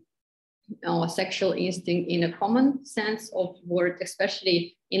sexuality or sexual instinct in a common sense of word,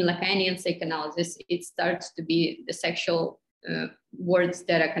 especially in Lacanian psychoanalysis. It starts to be the sexual words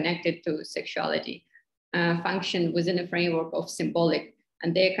that are connected to sexuality function within a framework of symbolic,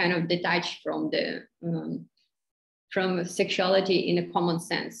 and they're kind of detached from the from sexuality in a common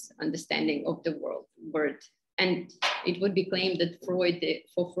sense understanding of the word. And it would be claimed that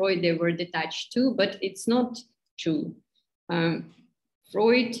for Freud, they were detached too, but it's not true.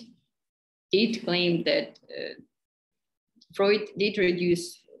 Freud did claim that Freud did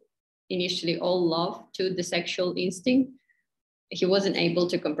reduce initially all love to the sexual instinct. He wasn't able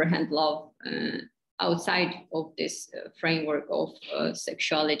to comprehend love outside of this framework of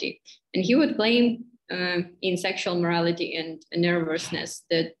sexuality. And he would claim in Sexual Morality and Nervousness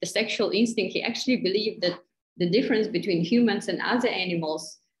that the sexual instinct, he actually believed that the difference between humans and other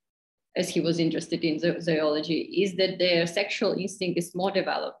animals, as he was interested in zoology, is that their sexual instinct is more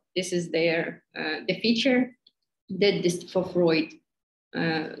developed. This is their the feature that for Freud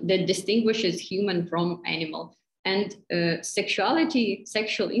that distinguishes human from animal. And sexuality,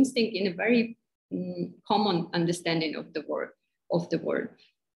 sexual instinct, in a very common understanding of the word.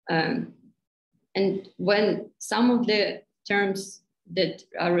 And when some of the terms that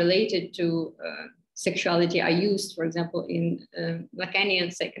are related to sexuality are used, for example, in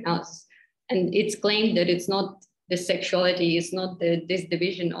Lacanian psychoanalysis. And it's claimed that it's not, the sexuality is not this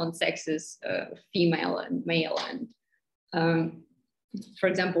division on sexes, female and male, and for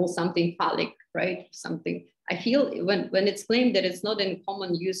example, something phallic, right? Something, I feel when it's claimed that it's not in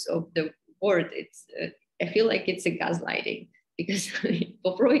common use of the word, it's, I feel like it's a gaslighting, because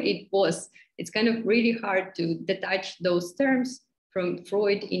for Freud it's kind of really hard to detach those terms from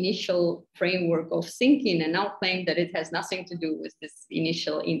Freud's initial framework of thinking, and now claim that it has nothing to do with this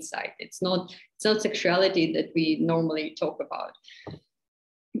initial insight. It's not sexuality that we normally talk about.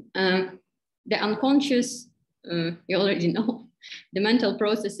 The unconscious, you already know, the mental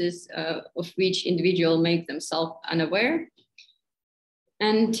processes of which individual make themselves unaware.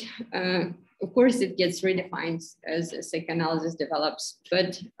 And of course, it gets redefined as psychoanalysis develops,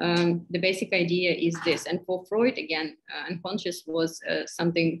 but the basic idea is this. And for Freud, again, unconscious was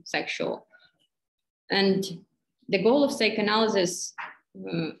something sexual. And the goal of psychoanalysis,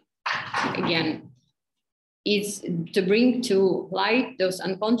 again, is to bring to light those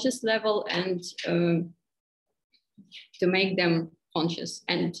unconscious level and to make them conscious.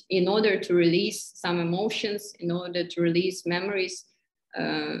 And in order to release some emotions, in order to release memories,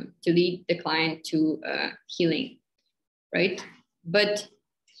 to lead the client to healing, right? But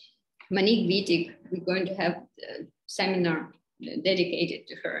Monique Wittig, we're going to have a seminar dedicated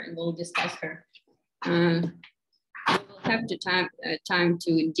to her, and we'll discuss her. We'll have the time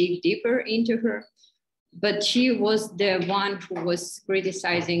to dig deeper into her, but she was the one who was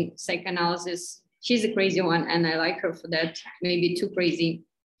criticizing psychoanalysis. She's a crazy one, and I like her for that, maybe too crazy.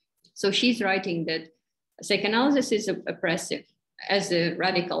 So she's writing that psychoanalysis is oppressive as a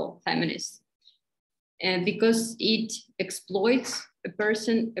radical feminist, and because it exploits a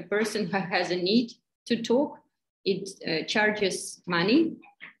person who has a need to talk. It charges money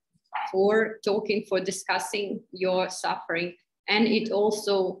for talking, for discussing your suffering, and it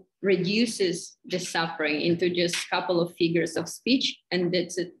also reduces the suffering into just a couple of figures of speech, and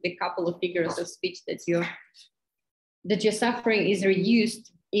that's the couple of figures of speech that your suffering is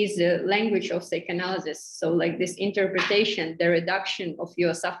reduced is the language of psychoanalysis. So like this interpretation, the reduction of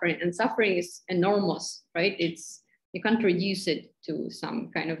your suffering, and suffering is enormous, right? You can't reduce it to some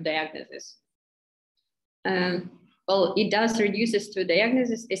kind of diagnosis. Well, it does reduces to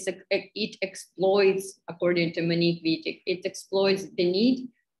diagnosis. It exploits, according to Monique Wittig, it exploits the need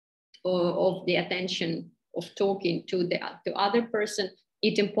of the attention of talking to the other person.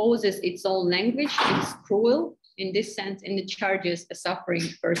 It imposes its own language. It's cruel in this sense, and it charges a suffering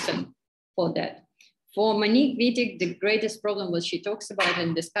person for that. For Monique Wittig, the greatest problem, what she talks about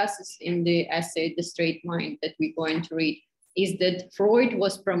and discusses in the essay, The Straight Mind, that we're going to read, is that Freud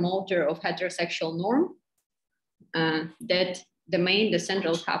was promoter of heterosexual norm, that the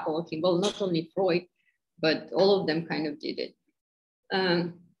central couple, well, not only Freud, but all of them kind of did it.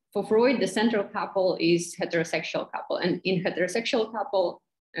 For Freud, the central couple is heterosexual couple, and in heterosexual couple,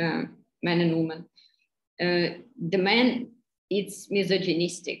 man and woman, the man is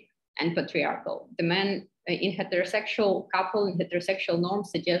misogynistic and patriarchal. The man in heterosexual couple, in heterosexual norm,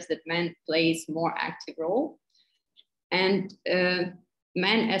 suggests that man plays more active role, and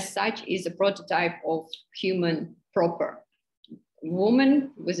man as such is a prototype of human proper.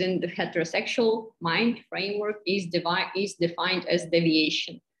 Woman within the heterosexual mind framework is defined as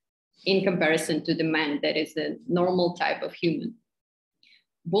deviation in comparison to the man that is the normal type of human.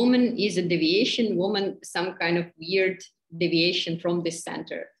 Woman is a deviation, woman some kind of weird deviation from the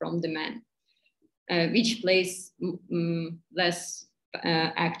center, from the man, which plays less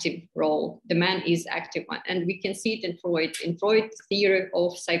active role. The man is active one. And we can see it in Freud. In Freud's theory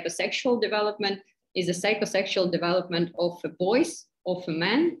of psychosexual development is a psychosexual development of a boys, of a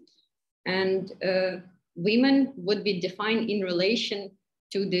man, and women would be defined in relation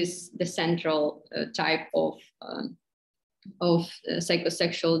to the central type of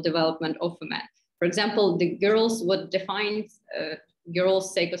psychosexual development of a man. For example, the girls, what defines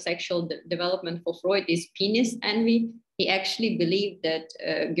girls' psychosexual development for Freud is penis envy. He actually believed that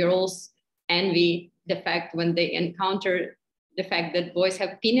girls envy the fact when they encounter the fact that boys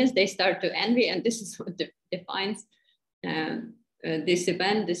have penis, they start to envy, and this is what defines this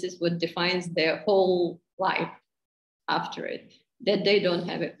event. This is what defines their whole life after it, that they don't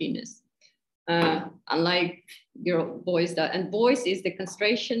have a penis. Unlike boys that, and boys is the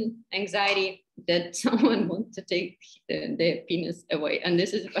castration anxiety that someone wants to take their penis away, and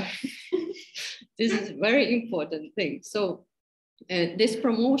this is this is very important thing. So this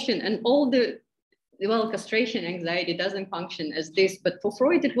promotion and all the castration anxiety doesn't function as this, but for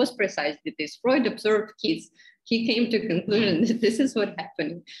Freud it was precisely this. Freud observed kids he came to a conclusion that this is what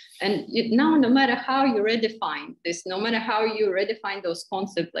happened. And now, no matter how you redefine this, no matter how you redefine those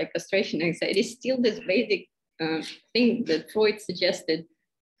concepts like castration, anxiety, it's still this basic thing that Freud suggested.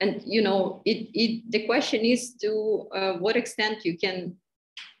 And the question is to what extent you can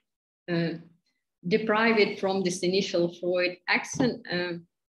deprive it from this initial Freud accent,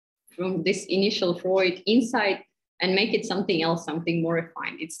 from this initial Freud insight, and make it something else, something more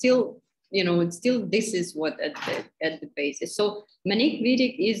refined. It's still, this is what at the basis. So Monique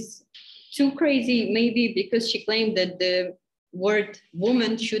Wittig is too crazy, maybe because she claimed that the word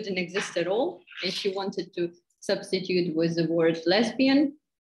woman shouldn't exist at all, and she wanted to substitute with the word lesbian,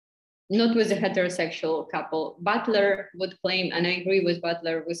 not with a heterosexual couple. Butler would claim, and I agree with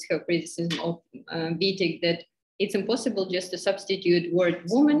Butler with her criticism of Wittig, that it's impossible just to substitute word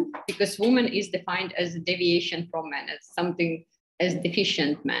woman, because woman is defined as a deviation from man, as something as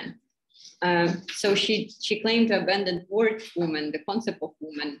deficient man. So she claimed to abandon word woman, the concept of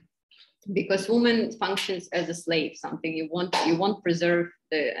woman, because woman functions as a slave, something you won't preserve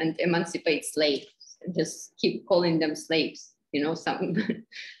and emancipate slaves, just keep calling them slaves,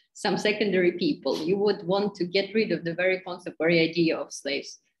 some secondary people. You would want to get rid of the very concept, very idea of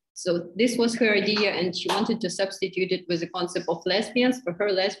slaves. So this was her idea, and she wanted to substitute it with the concept of lesbians. For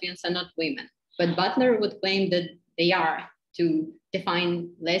her, lesbians are not women. But Butler would claim that they are. To define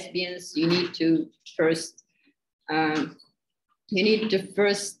lesbians, you need to first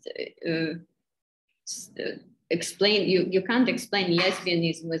explain. You can't explain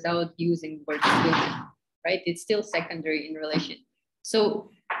lesbianism without using the word women, right? It's still secondary in relation. So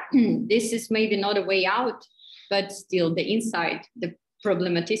this is maybe not a way out, but still the insight, the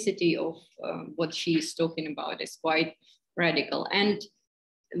problematicity of what she's talking about is quite radical. And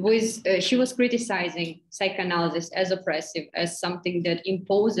she was criticizing psychoanalysis as oppressive, as something that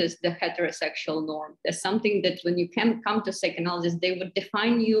imposes the heterosexual norm, as something that when you can come to psychoanalysis, they would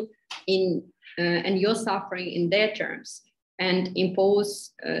define you and your suffering in their terms, and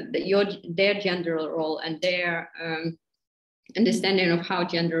impose their gender role and their understanding of how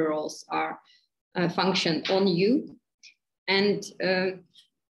gender roles are function on you. And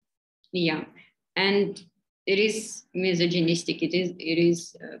and it is misogynistic. It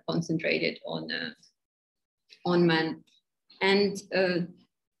is concentrated on men. And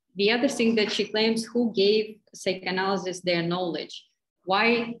the other thing that she claims, who gave psychoanalysis their knowledge?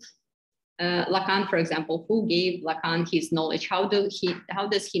 Why Lacan, for example, who gave Lacan his knowledge? How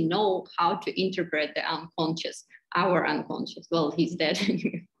does he know how to interpret the unconscious, our unconscious? Well, he's dead,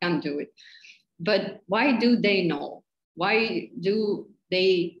 can't do it. But why do they know? Why do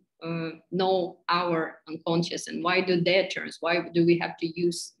they know our unconscious, and why do their terms? Why do we have to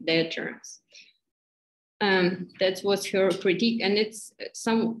use their terms? That was her critique, and it's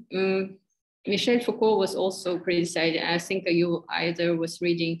some. Michel Foucault was also criticized. I think you either was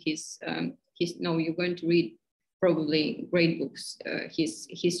reading his. No, you're going to read probably great books, his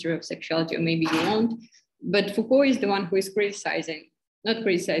History of Sexuality, or maybe you won't. But Foucault is the one who is criticizing, not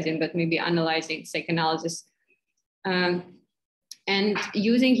criticizing, but maybe analyzing psychoanalysis. And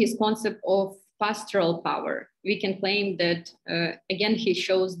using his concept of pastoral power, we can claim that, again, he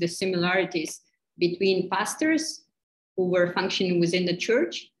shows the similarities between pastors who were functioning within the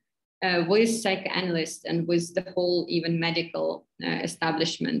church with psychoanalysts and with the whole even medical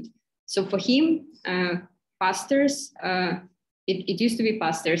establishment. So for him, pastors, it used to be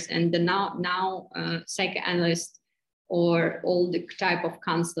pastors, and the now psychoanalysts or all the type of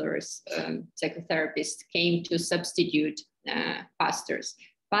counselors, psychotherapists came to substitute pastors,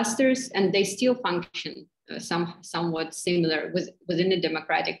 and they still function somewhat similar within the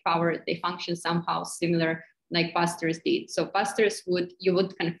democratic power. They function somehow similar like pastors did. So pastors you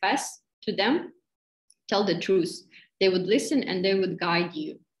would confess to them, tell the truth. They would listen, and they would guide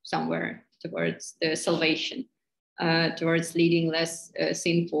you somewhere towards the salvation, towards leading less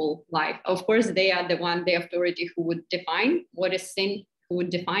sinful life. Of course, they are the authority who would define what is sin, who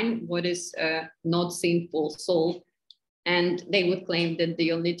would define what is not sinful soul. And they would claim that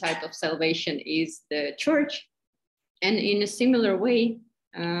the only type of salvation is the church. And in a similar way,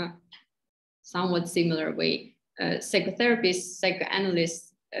 somewhat similar way, psychotherapists,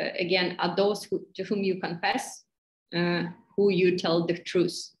 psychoanalysts, again, are those to whom you confess, who you tell the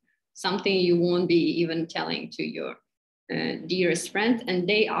truth, something you won't be even telling to your dearest friend. And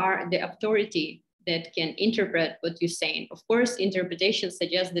they are the authority that can interpret what you're saying. Of course, interpretation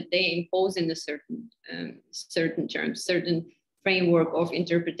suggests that they impose in a certain terms, certain framework of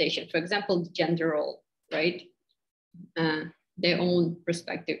interpretation. For example, the gender role, right? Their own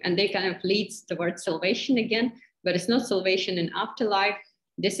perspective, and they kind of leads towards salvation again, but it's not salvation in afterlife.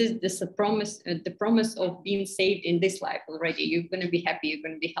 This is the promise of being saved in this life already. You're going to be happy, you're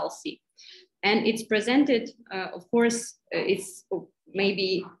going to be healthy. And it's presented, of course, it's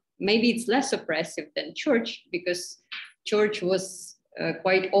maybe it's less oppressive than church, because church was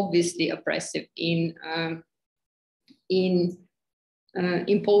quite obviously oppressive in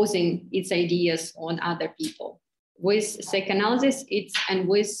imposing its ideas on other people. With psychoanalysis, and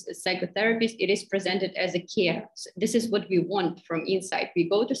with psychotherapies, it is presented as a care. So this is what we want from inside. We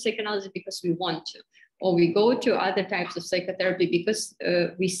go to psychoanalysis because we want to, or we go to other types of psychotherapy because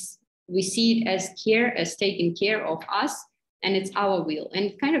we see it as care, as taking care of us, and it's our will.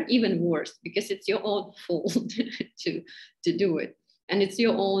 And kind of even worse, because it's your own fault to do it. And it's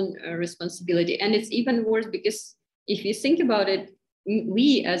your own responsibility. And it's even worse because if you think about it,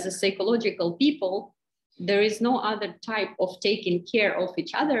 we as a psychological people, there is no other type of taking care of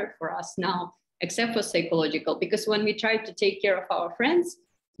each other for us now, except for psychological. Because when we try to take care of our friends,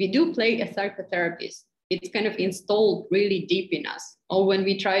 we do play a psychotherapist. It's kind of installed really deep in us. Or when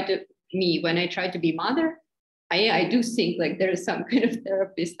I try to be mother, I do think like there is some kind of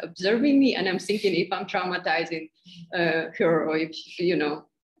therapist observing me, and I'm thinking if I'm traumatizing her, or if,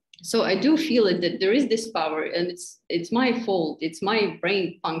 So I do feel it, that there is this power, and it's my fault. It's my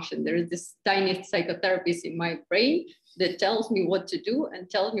brain function. There is this tiny psychotherapist in my brain that tells me what to do and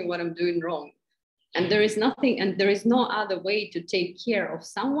tells me what I'm doing wrong. And there is no other way to take care of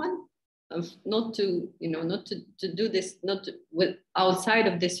someone, not to do this, outside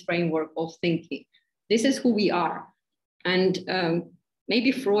of this framework of thinking. This is who we are. And maybe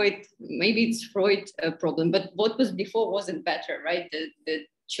it's Freud's problem, but what was before wasn't better, right? The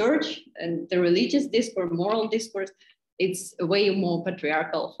church and the religious discourse, moral discourse, it's way more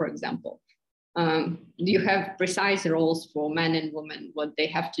patriarchal, for example. You have precise roles for men and women, what they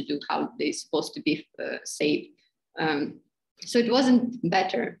have to do, how they're supposed to be saved. So it wasn't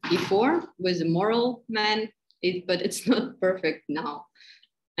better before with a moral man, but it's not perfect now.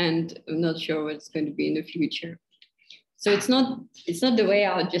 And I'm not sure what it's going to be in the future. So it's not the way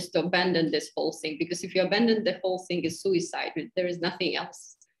out just to abandon this whole thing, because if you abandon the whole thing, it's suicide. There is nothing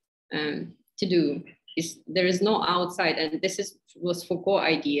else to do. There is no outside, and this was Foucault's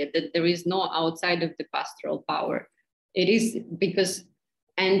idea, that there is no outside of the pastoral power. It is because,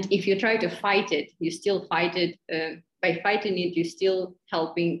 and if you try to fight it, you still fight it. By fighting it, you're still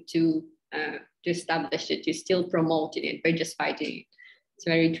helping to establish it. You're still promoting it by just fighting it. It's a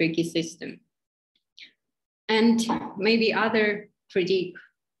very tricky system. And maybe other critique,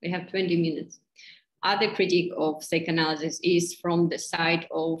 we have 20 minutes. Other critique of psychoanalysis is from the side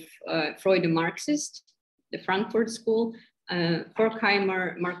of Freud, a Marxist, the Frankfurt School,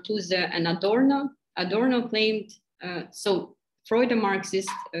 Horkheimer, Marcuse, and Adorno. Adorno claimed, so Freud, a Marxist,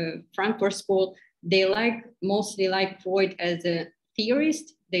 Frankfurt School, they mostly like Freud as a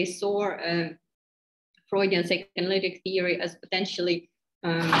theorist. They saw Freudian psychoanalytic theory as potentially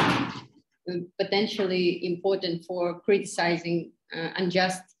important for criticizing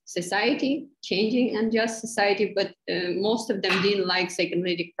unjust society, changing unjust society, but most of them didn't like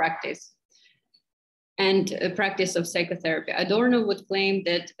psychoanalytic practice and practice of psychotherapy. Adorno would claim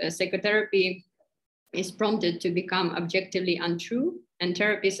that psychotherapy is prompted to become objectively untrue, and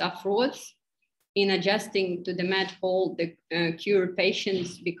therapists are frauds. In adjusting to the mad whole, the cured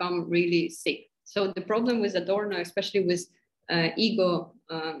patients become really sick. So the problem with Adorno, especially with ego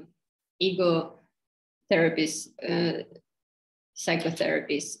therapists,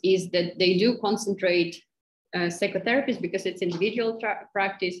 psychotherapists, is that they do concentrate, psychotherapists, because it's individual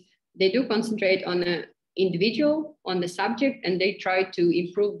practice, they do concentrate on an individual, on the subject, and they try to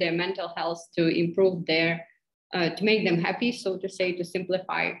improve their mental health, to improve their, to make them happy, so to say, to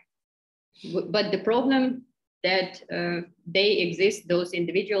simplify. But the problem that those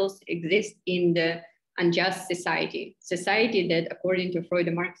individuals exist in the unjust society that, according to Freud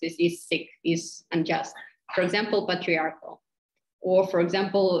and Marxist, is sick, is unjust. For example, patriarchal, or for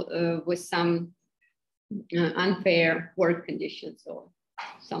example, with some unfair work conditions or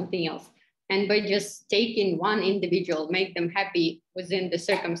something else. And by just taking one individual, make them happy within the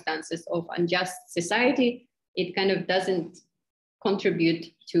circumstances of unjust society, it kind of doesn't contribute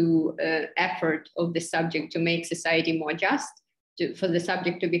to effort of the subject to make society more just, for the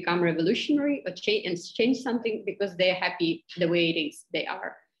subject to become revolutionary or change something, because they're happy the way it is, they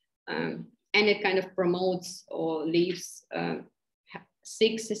are. And it kind of promotes or leaves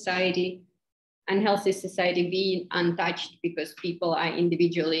sick society, unhealthy society being untouched, because people are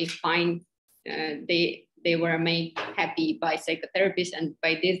individually fine. They were made happy by psychotherapists, and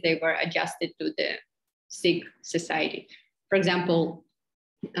by this they were adjusted to the sick society. For example,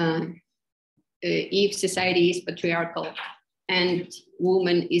 if society is patriarchal and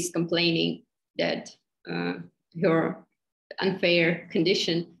woman is complaining that her unfair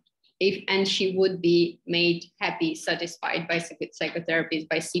condition, and she would be made happy, satisfied by psychotherapies,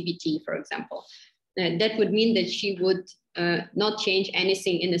 by CBT, for example. That would mean that she would not change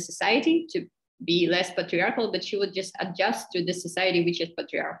anything in the society to be less patriarchal, but she would just adjust to the society which is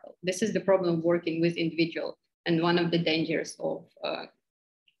patriarchal. This is the problem working with individual, and one of the dangers of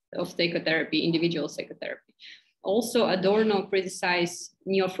psychotherapy, individual psychotherapy. Also, Adorno criticized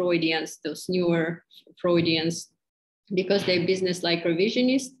neo-Freudians, those newer Freudians, because they're business-like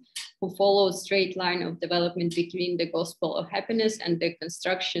revisionists who follow a straight line of development between the gospel of happiness and the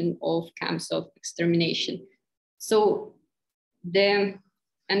construction of camps of extermination. So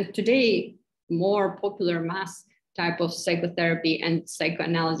and today, more popular mass type of psychotherapy and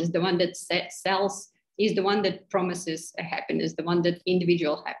psychoanalysis, the one that sells, is the one that promises a happiness, the one that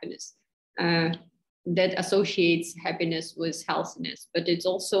individual happiness, that associates happiness with healthiness. But it's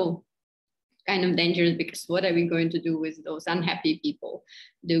also kind of dangerous, because what are we going to do with those unhappy people?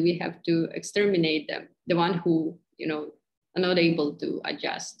 Do we have to exterminate them? The one who, are not able to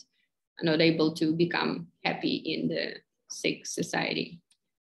adjust, are not able to become happy in the sick society.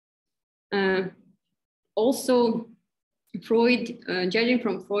 Also, Freud, judging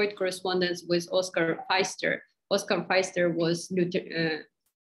from Freud correspondence with Oscar Pfister was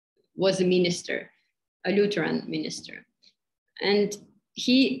a minister, a Lutheran minister. And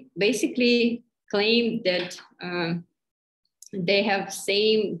he basically claimed that they have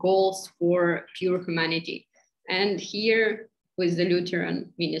same goals for pure humanity. And here was the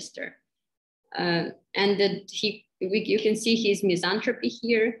Lutheran minister. And that you can see his misanthropy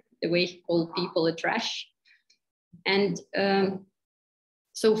here, the way he called people a trash. And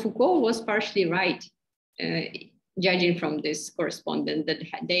so Foucault was partially right, judging from this correspondence, that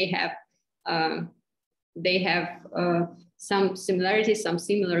they have some similarities, some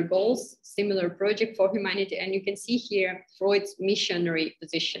similar goals, similar project for humanity. And you can see here Freud's missionary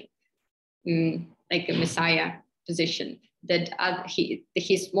position, like a messiah position, that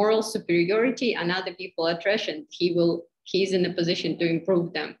his moral superiority and other people are trash, and he's in a position to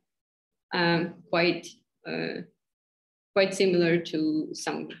improve them. Quite similar to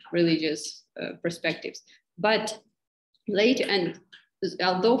some religious perspectives. But later, and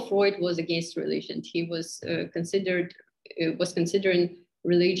although Freud was against religion, he was considering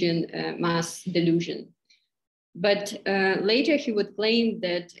religion mass delusion. But later he would claim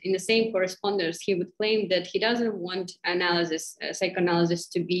that, in the same correspondence, he would claim that he doesn't want psychoanalysis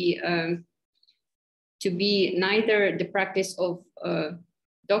to be neither the practice of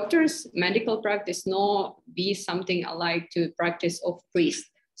doctors, medical practice, nor be something alike to practice of priests.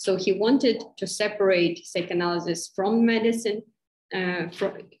 So he wanted to separate psychoanalysis from medicine.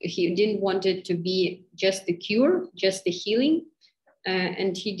 He didn't want it to be just the cure, just the healing,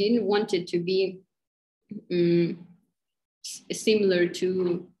 and he didn't want it to be similar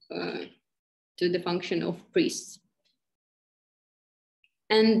to the function of priests.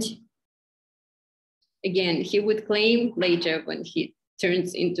 And again, he would claim later, when he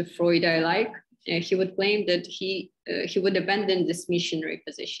turns into Freud-like, he would claim that he would abandon this missionary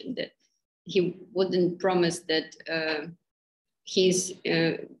position, that he wouldn't promise that his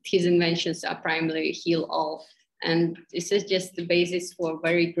inventions are primarily heal all. And this is just the basis for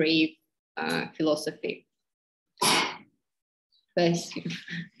very grave philosophy. And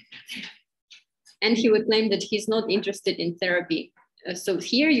he would claim that he's not interested in therapy. So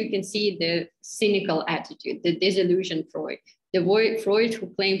here you can see the cynical attitude, the disillusioned Freud. The Freud who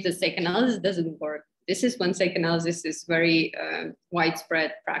claims that psychoanalysis doesn't work. This is when psychoanalysis is very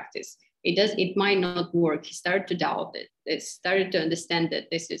widespread practice. It might not work. He started to doubt it. He started to understand that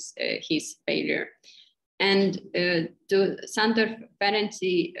this is his failure. And Sandor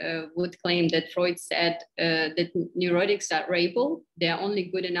Ferenczi would claim that Freud said that neurotics are able. They are only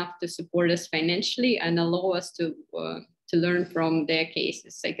good enough to support us financially and allow us to learn from their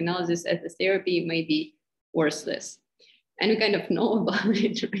cases. Psychoanalysis as a therapy may be worthless. And we kind of know about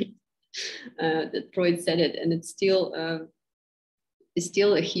it, right? That Freud said it, and it's still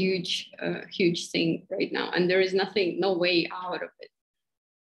a huge thing right now. And there is no way out of it.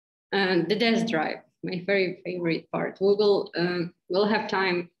 The death drive, my very favorite part. We'll have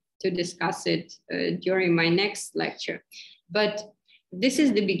time to discuss it during my next lecture. But this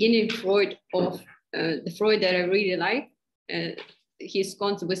is the beginning Freud of the Freud that I really like. His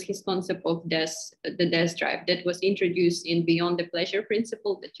concept of death, the death drive, that was introduced in Beyond the Pleasure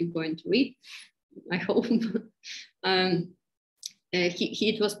Principle, that you're going to read, I hope.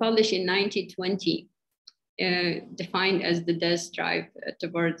 It was published in 1920, defined as the death drive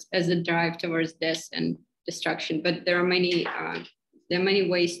towards death and destruction, but there are many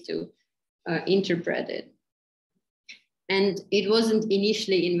ways to interpret it. And it wasn't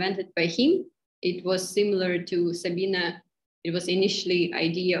initially invented by him. It was similar to Sabina. It was initially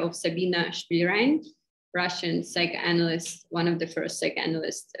idea of Sabina Spielrein, Russian psychoanalyst, one of the first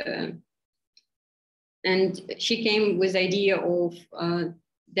psychoanalysts. And she came with idea of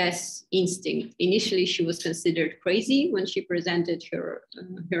death instinct. Initially, she was considered crazy when she presented her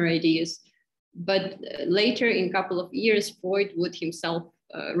ideas. But later, in a couple of years, Freud would himself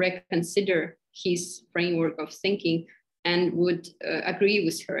reconsider his framework of thinking and would agree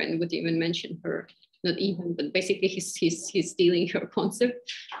with her and would even mention her, not even, but basically he's stealing her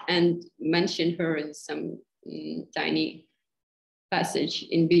concept and mention her in some tiny passage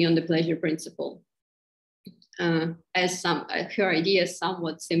in Beyond the Pleasure Principle. As her idea is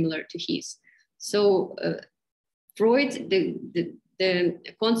somewhat similar to his. So Freud, the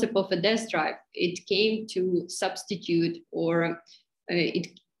concept of a death drive, it came to substitute, or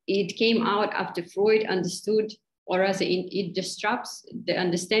it came out after Freud understood, or rather it disrupts the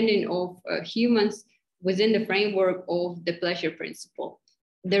understanding of humans within the framework of the pleasure principle.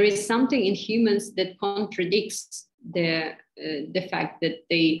 There is something in humans that contradicts the fact that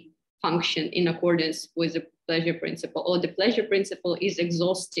they function in accordance with the pleasure principle, or the pleasure principle is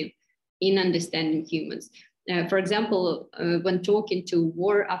exhaustive in understanding humans. For example, when talking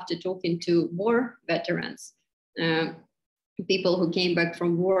to after talking to war veterans, people who came back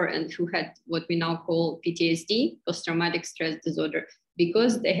from war and who had what we now call PTSD, post-traumatic stress disorder,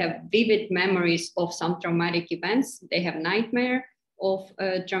 because they have vivid memories of some traumatic events, they have nightmare of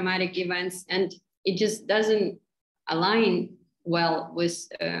traumatic events, and it just doesn't align well with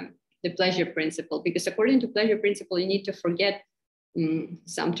the pleasure principle, because according to pleasure principle, you need to forget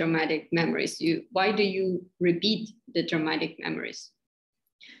some traumatic memories. Why do you repeat the traumatic memories?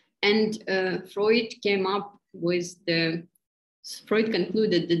 And Freud came up with Freud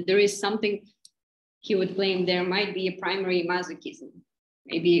concluded that there is something, he would claim there might be a primary masochism,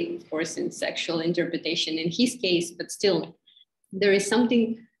 maybe of course in sexual interpretation in his case, but still there is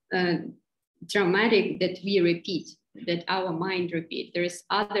something traumatic that we repeat, that our mind repeat. There is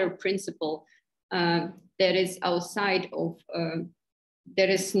other principle that is outside of, that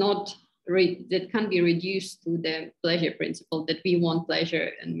is not, that can be reduced to the pleasure principle, that we want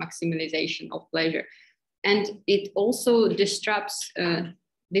pleasure and maximization of pleasure. And it also disrupts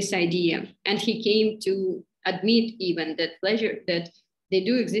this idea. And he came to admit even that pleasure, that they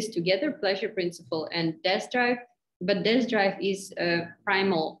do exist together, pleasure principle and death drive, but death drive is a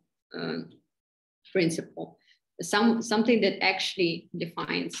primal principle. Something that actually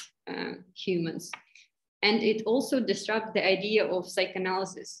defines humans. And it also disrupts the idea of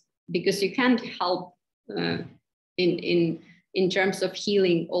psychoanalysis, because you can't help in terms of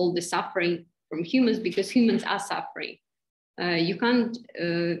healing all the suffering from humans, because humans are suffering. You can't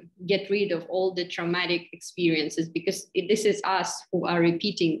get rid of all the traumatic experiences, because this is us who are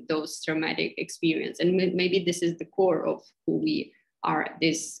repeating those traumatic experiences. And maybe this is the core of who we are,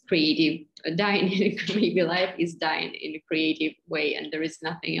 this creative, dying in a creative life is dying in a creative way, and there is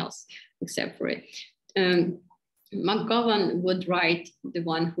nothing else except for it. McGowan would write, the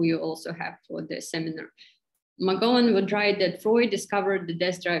one who you also have for the seminar. McGowan would write that Freud discovered the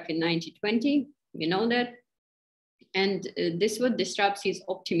death drive in 1920, you know that, and this would disrupt his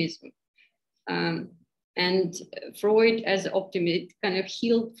optimism. And Freud as optimist kind of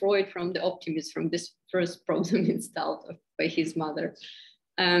healed Freud from the optimism, from this first problem installed by his mother.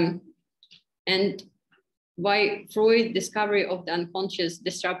 And why Freud's discovery of the unconscious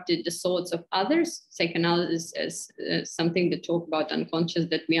disrupted the thoughts of others, psychoanalysis as something that talk about unconscious,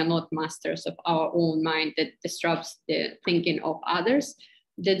 that we are not masters of our own mind, that disrupts the thinking of others.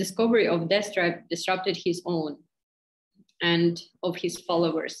 The discovery of death drive disrupted his own and of his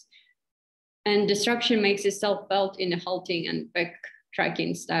followers. And disruption makes itself felt in a halting and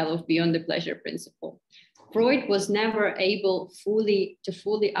backtracking style of Beyond the Pleasure Principle. Freud was never able fully,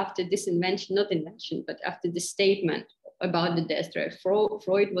 after this invention, not invention, but after the statement about the death drive,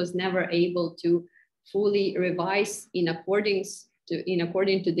 Freud was never able to fully revise in according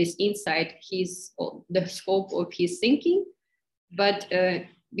to this insight, the scope of his thinking. But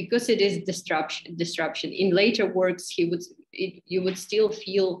because it is disruption. In later works, you would still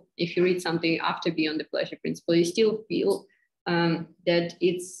feel, if you read something after Beyond the Pleasure Principle, you still feel that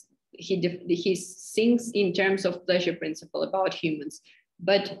he thinks in terms of pleasure principle about humans.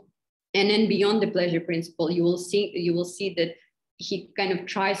 And then Beyond the Pleasure Principle, you will see that he kind of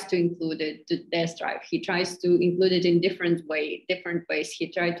tries to include it, the death drive. He tries to include it in different ways.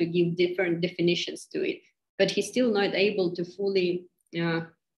 He tried to give different definitions to it, but he's still not able to fully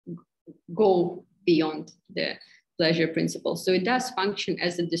go beyond the pleasure principle. So it does function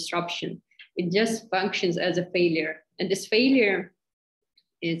as a disruption. It just functions as a failure. And this failure,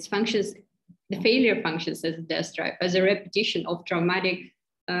 the failure functions as a death drive, as a repetition of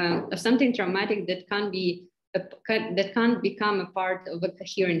something traumatic that can't become a part of a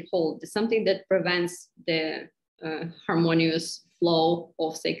coherent whole. It's something that prevents the harmonious flow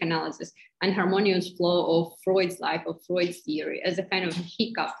of psychoanalysis and harmonious flow of Freud's life, of Freud's theory, as a kind of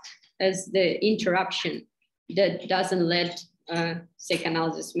hiccup, as the interruption that doesn't let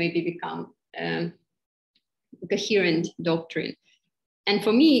psychoanalysis maybe become coherent doctrine. And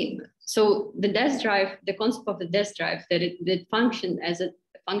for me, so the death drive, the concept of the death drive, that functions as an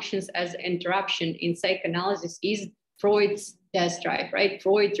interruption in psychoanalysis, is Freud's death drive, right?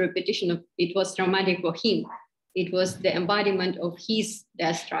 Freud's repetition of it was traumatic for him. It was the embodiment of his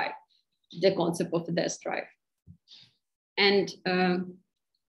death drive, the concept of the death drive. And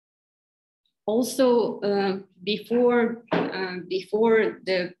also before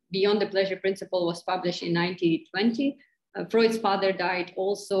the Beyond the Pleasure Principle was published in 1920, Freud's father died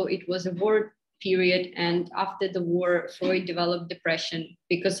also. It was a war period, and after the war, Freud developed depression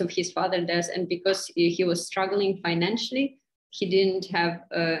because of his father's death, and because he was struggling financially. He didn't have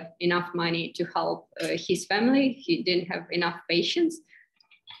enough money to help his family. He didn't have enough patience.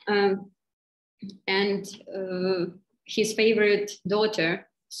 And his favorite daughter,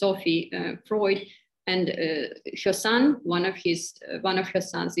 Sophie, Freud, and her son, one of her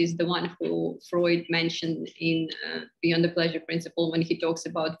sons is the one who Freud mentioned in Beyond the Pleasure Principle when he talks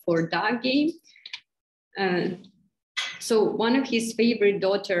about for dog game. So one of his favorite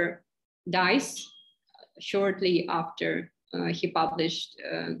daughter dies shortly after he published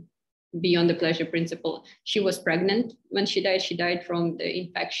Beyond the Pleasure Principle. She was pregnant when she died. She died from the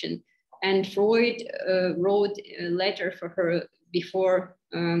infection. And Freud wrote a letter for her before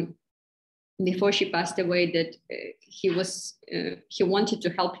she passed away that he wanted to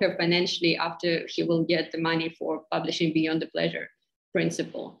help her financially after he will get the money for publishing Beyond the Pleasure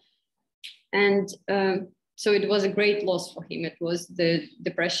Principle. And so it was a great loss for him. It was the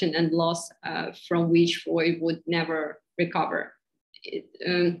depression and loss from which Freud would never recover.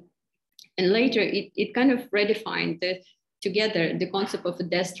 And later it kind of redefined together the concept of a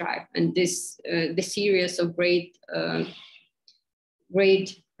death drive and this the series of great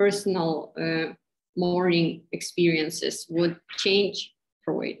personal mourning experiences would change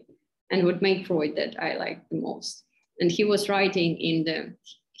Freud and would make Freud that I like the most. And he was writing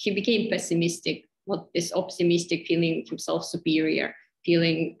he became pessimistic, not this optimistic, feeling himself superior,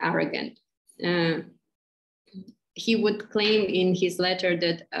 feeling arrogant. He would claim in his letter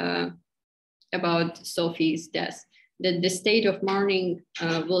that about Sophie's death, that the state of mourning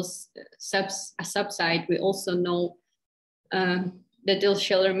will subside. We also know that it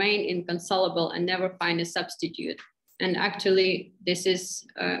shall remain inconsolable and never find a substitute. And actually, this is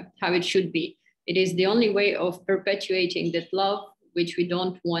how it should be. It is the only way of perpetuating that love which we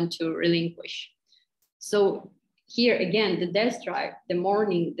don't want to relinquish. So here again, the death drive, the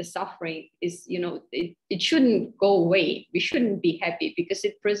mourning, the suffering is, it shouldn't go away. We shouldn't be happy because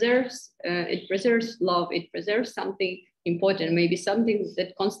it preserves love. It preserves something important, maybe something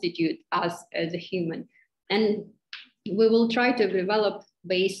that constitutes us as a human. And we will try to develop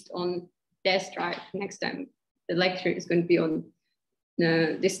based on death drive next time. The lecture is going to be on,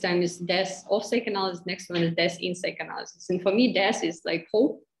 this time is death of psychoanalysis, next one is death in psychoanalysis. And for me, death is like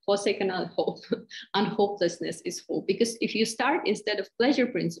hope, for psychoanalysis, hope, and hopelessness is hope. Because if you start instead of pleasure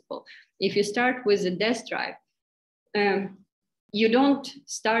principle, if you start with a death drive, you don't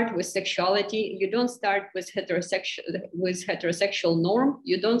start with sexuality, you don't start with heterosexual norm,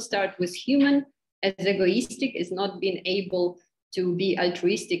 you don't start with human as egoistic, is not being able to be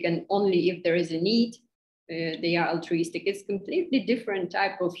altruistic, and only if there is a need, they are altruistic. It's completely different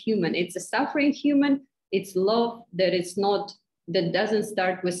type of human. It's a suffering human. It's love that doesn't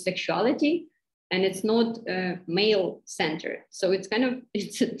start with sexuality, and it's not male centered. So it's a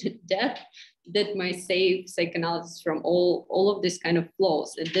death that might save psychoanalysis from all of this kind of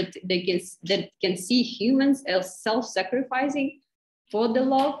flaws, that can see humans as self-sacrificing for the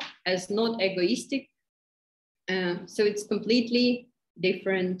love, as not egoistic. So it's completely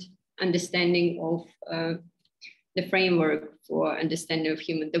different understanding of the framework for understanding of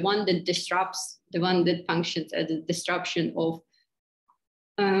human, the one that disrupts, the one that functions as a disruption of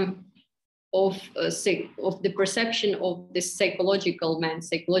the perception of this psychological man,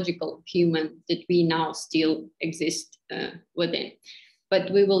 psychological human that we now still exist within.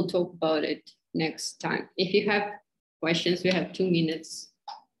 But we will talk about it next time. If you have questions, we have 2 minutes,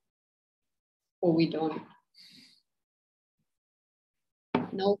 or we don't.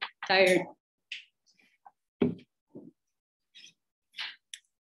 No, tired. Can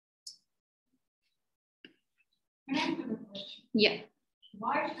I have a question? Yeah.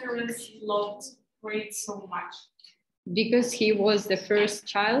 Why parents loved Freud so much? Because he was the first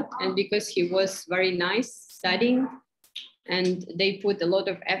child and because he was very nice studying, and they put a lot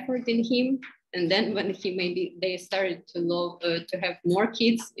of effort in him. And then when they started to love to have more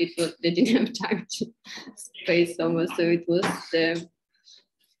kids, they didn't have time to pay so much. So it was the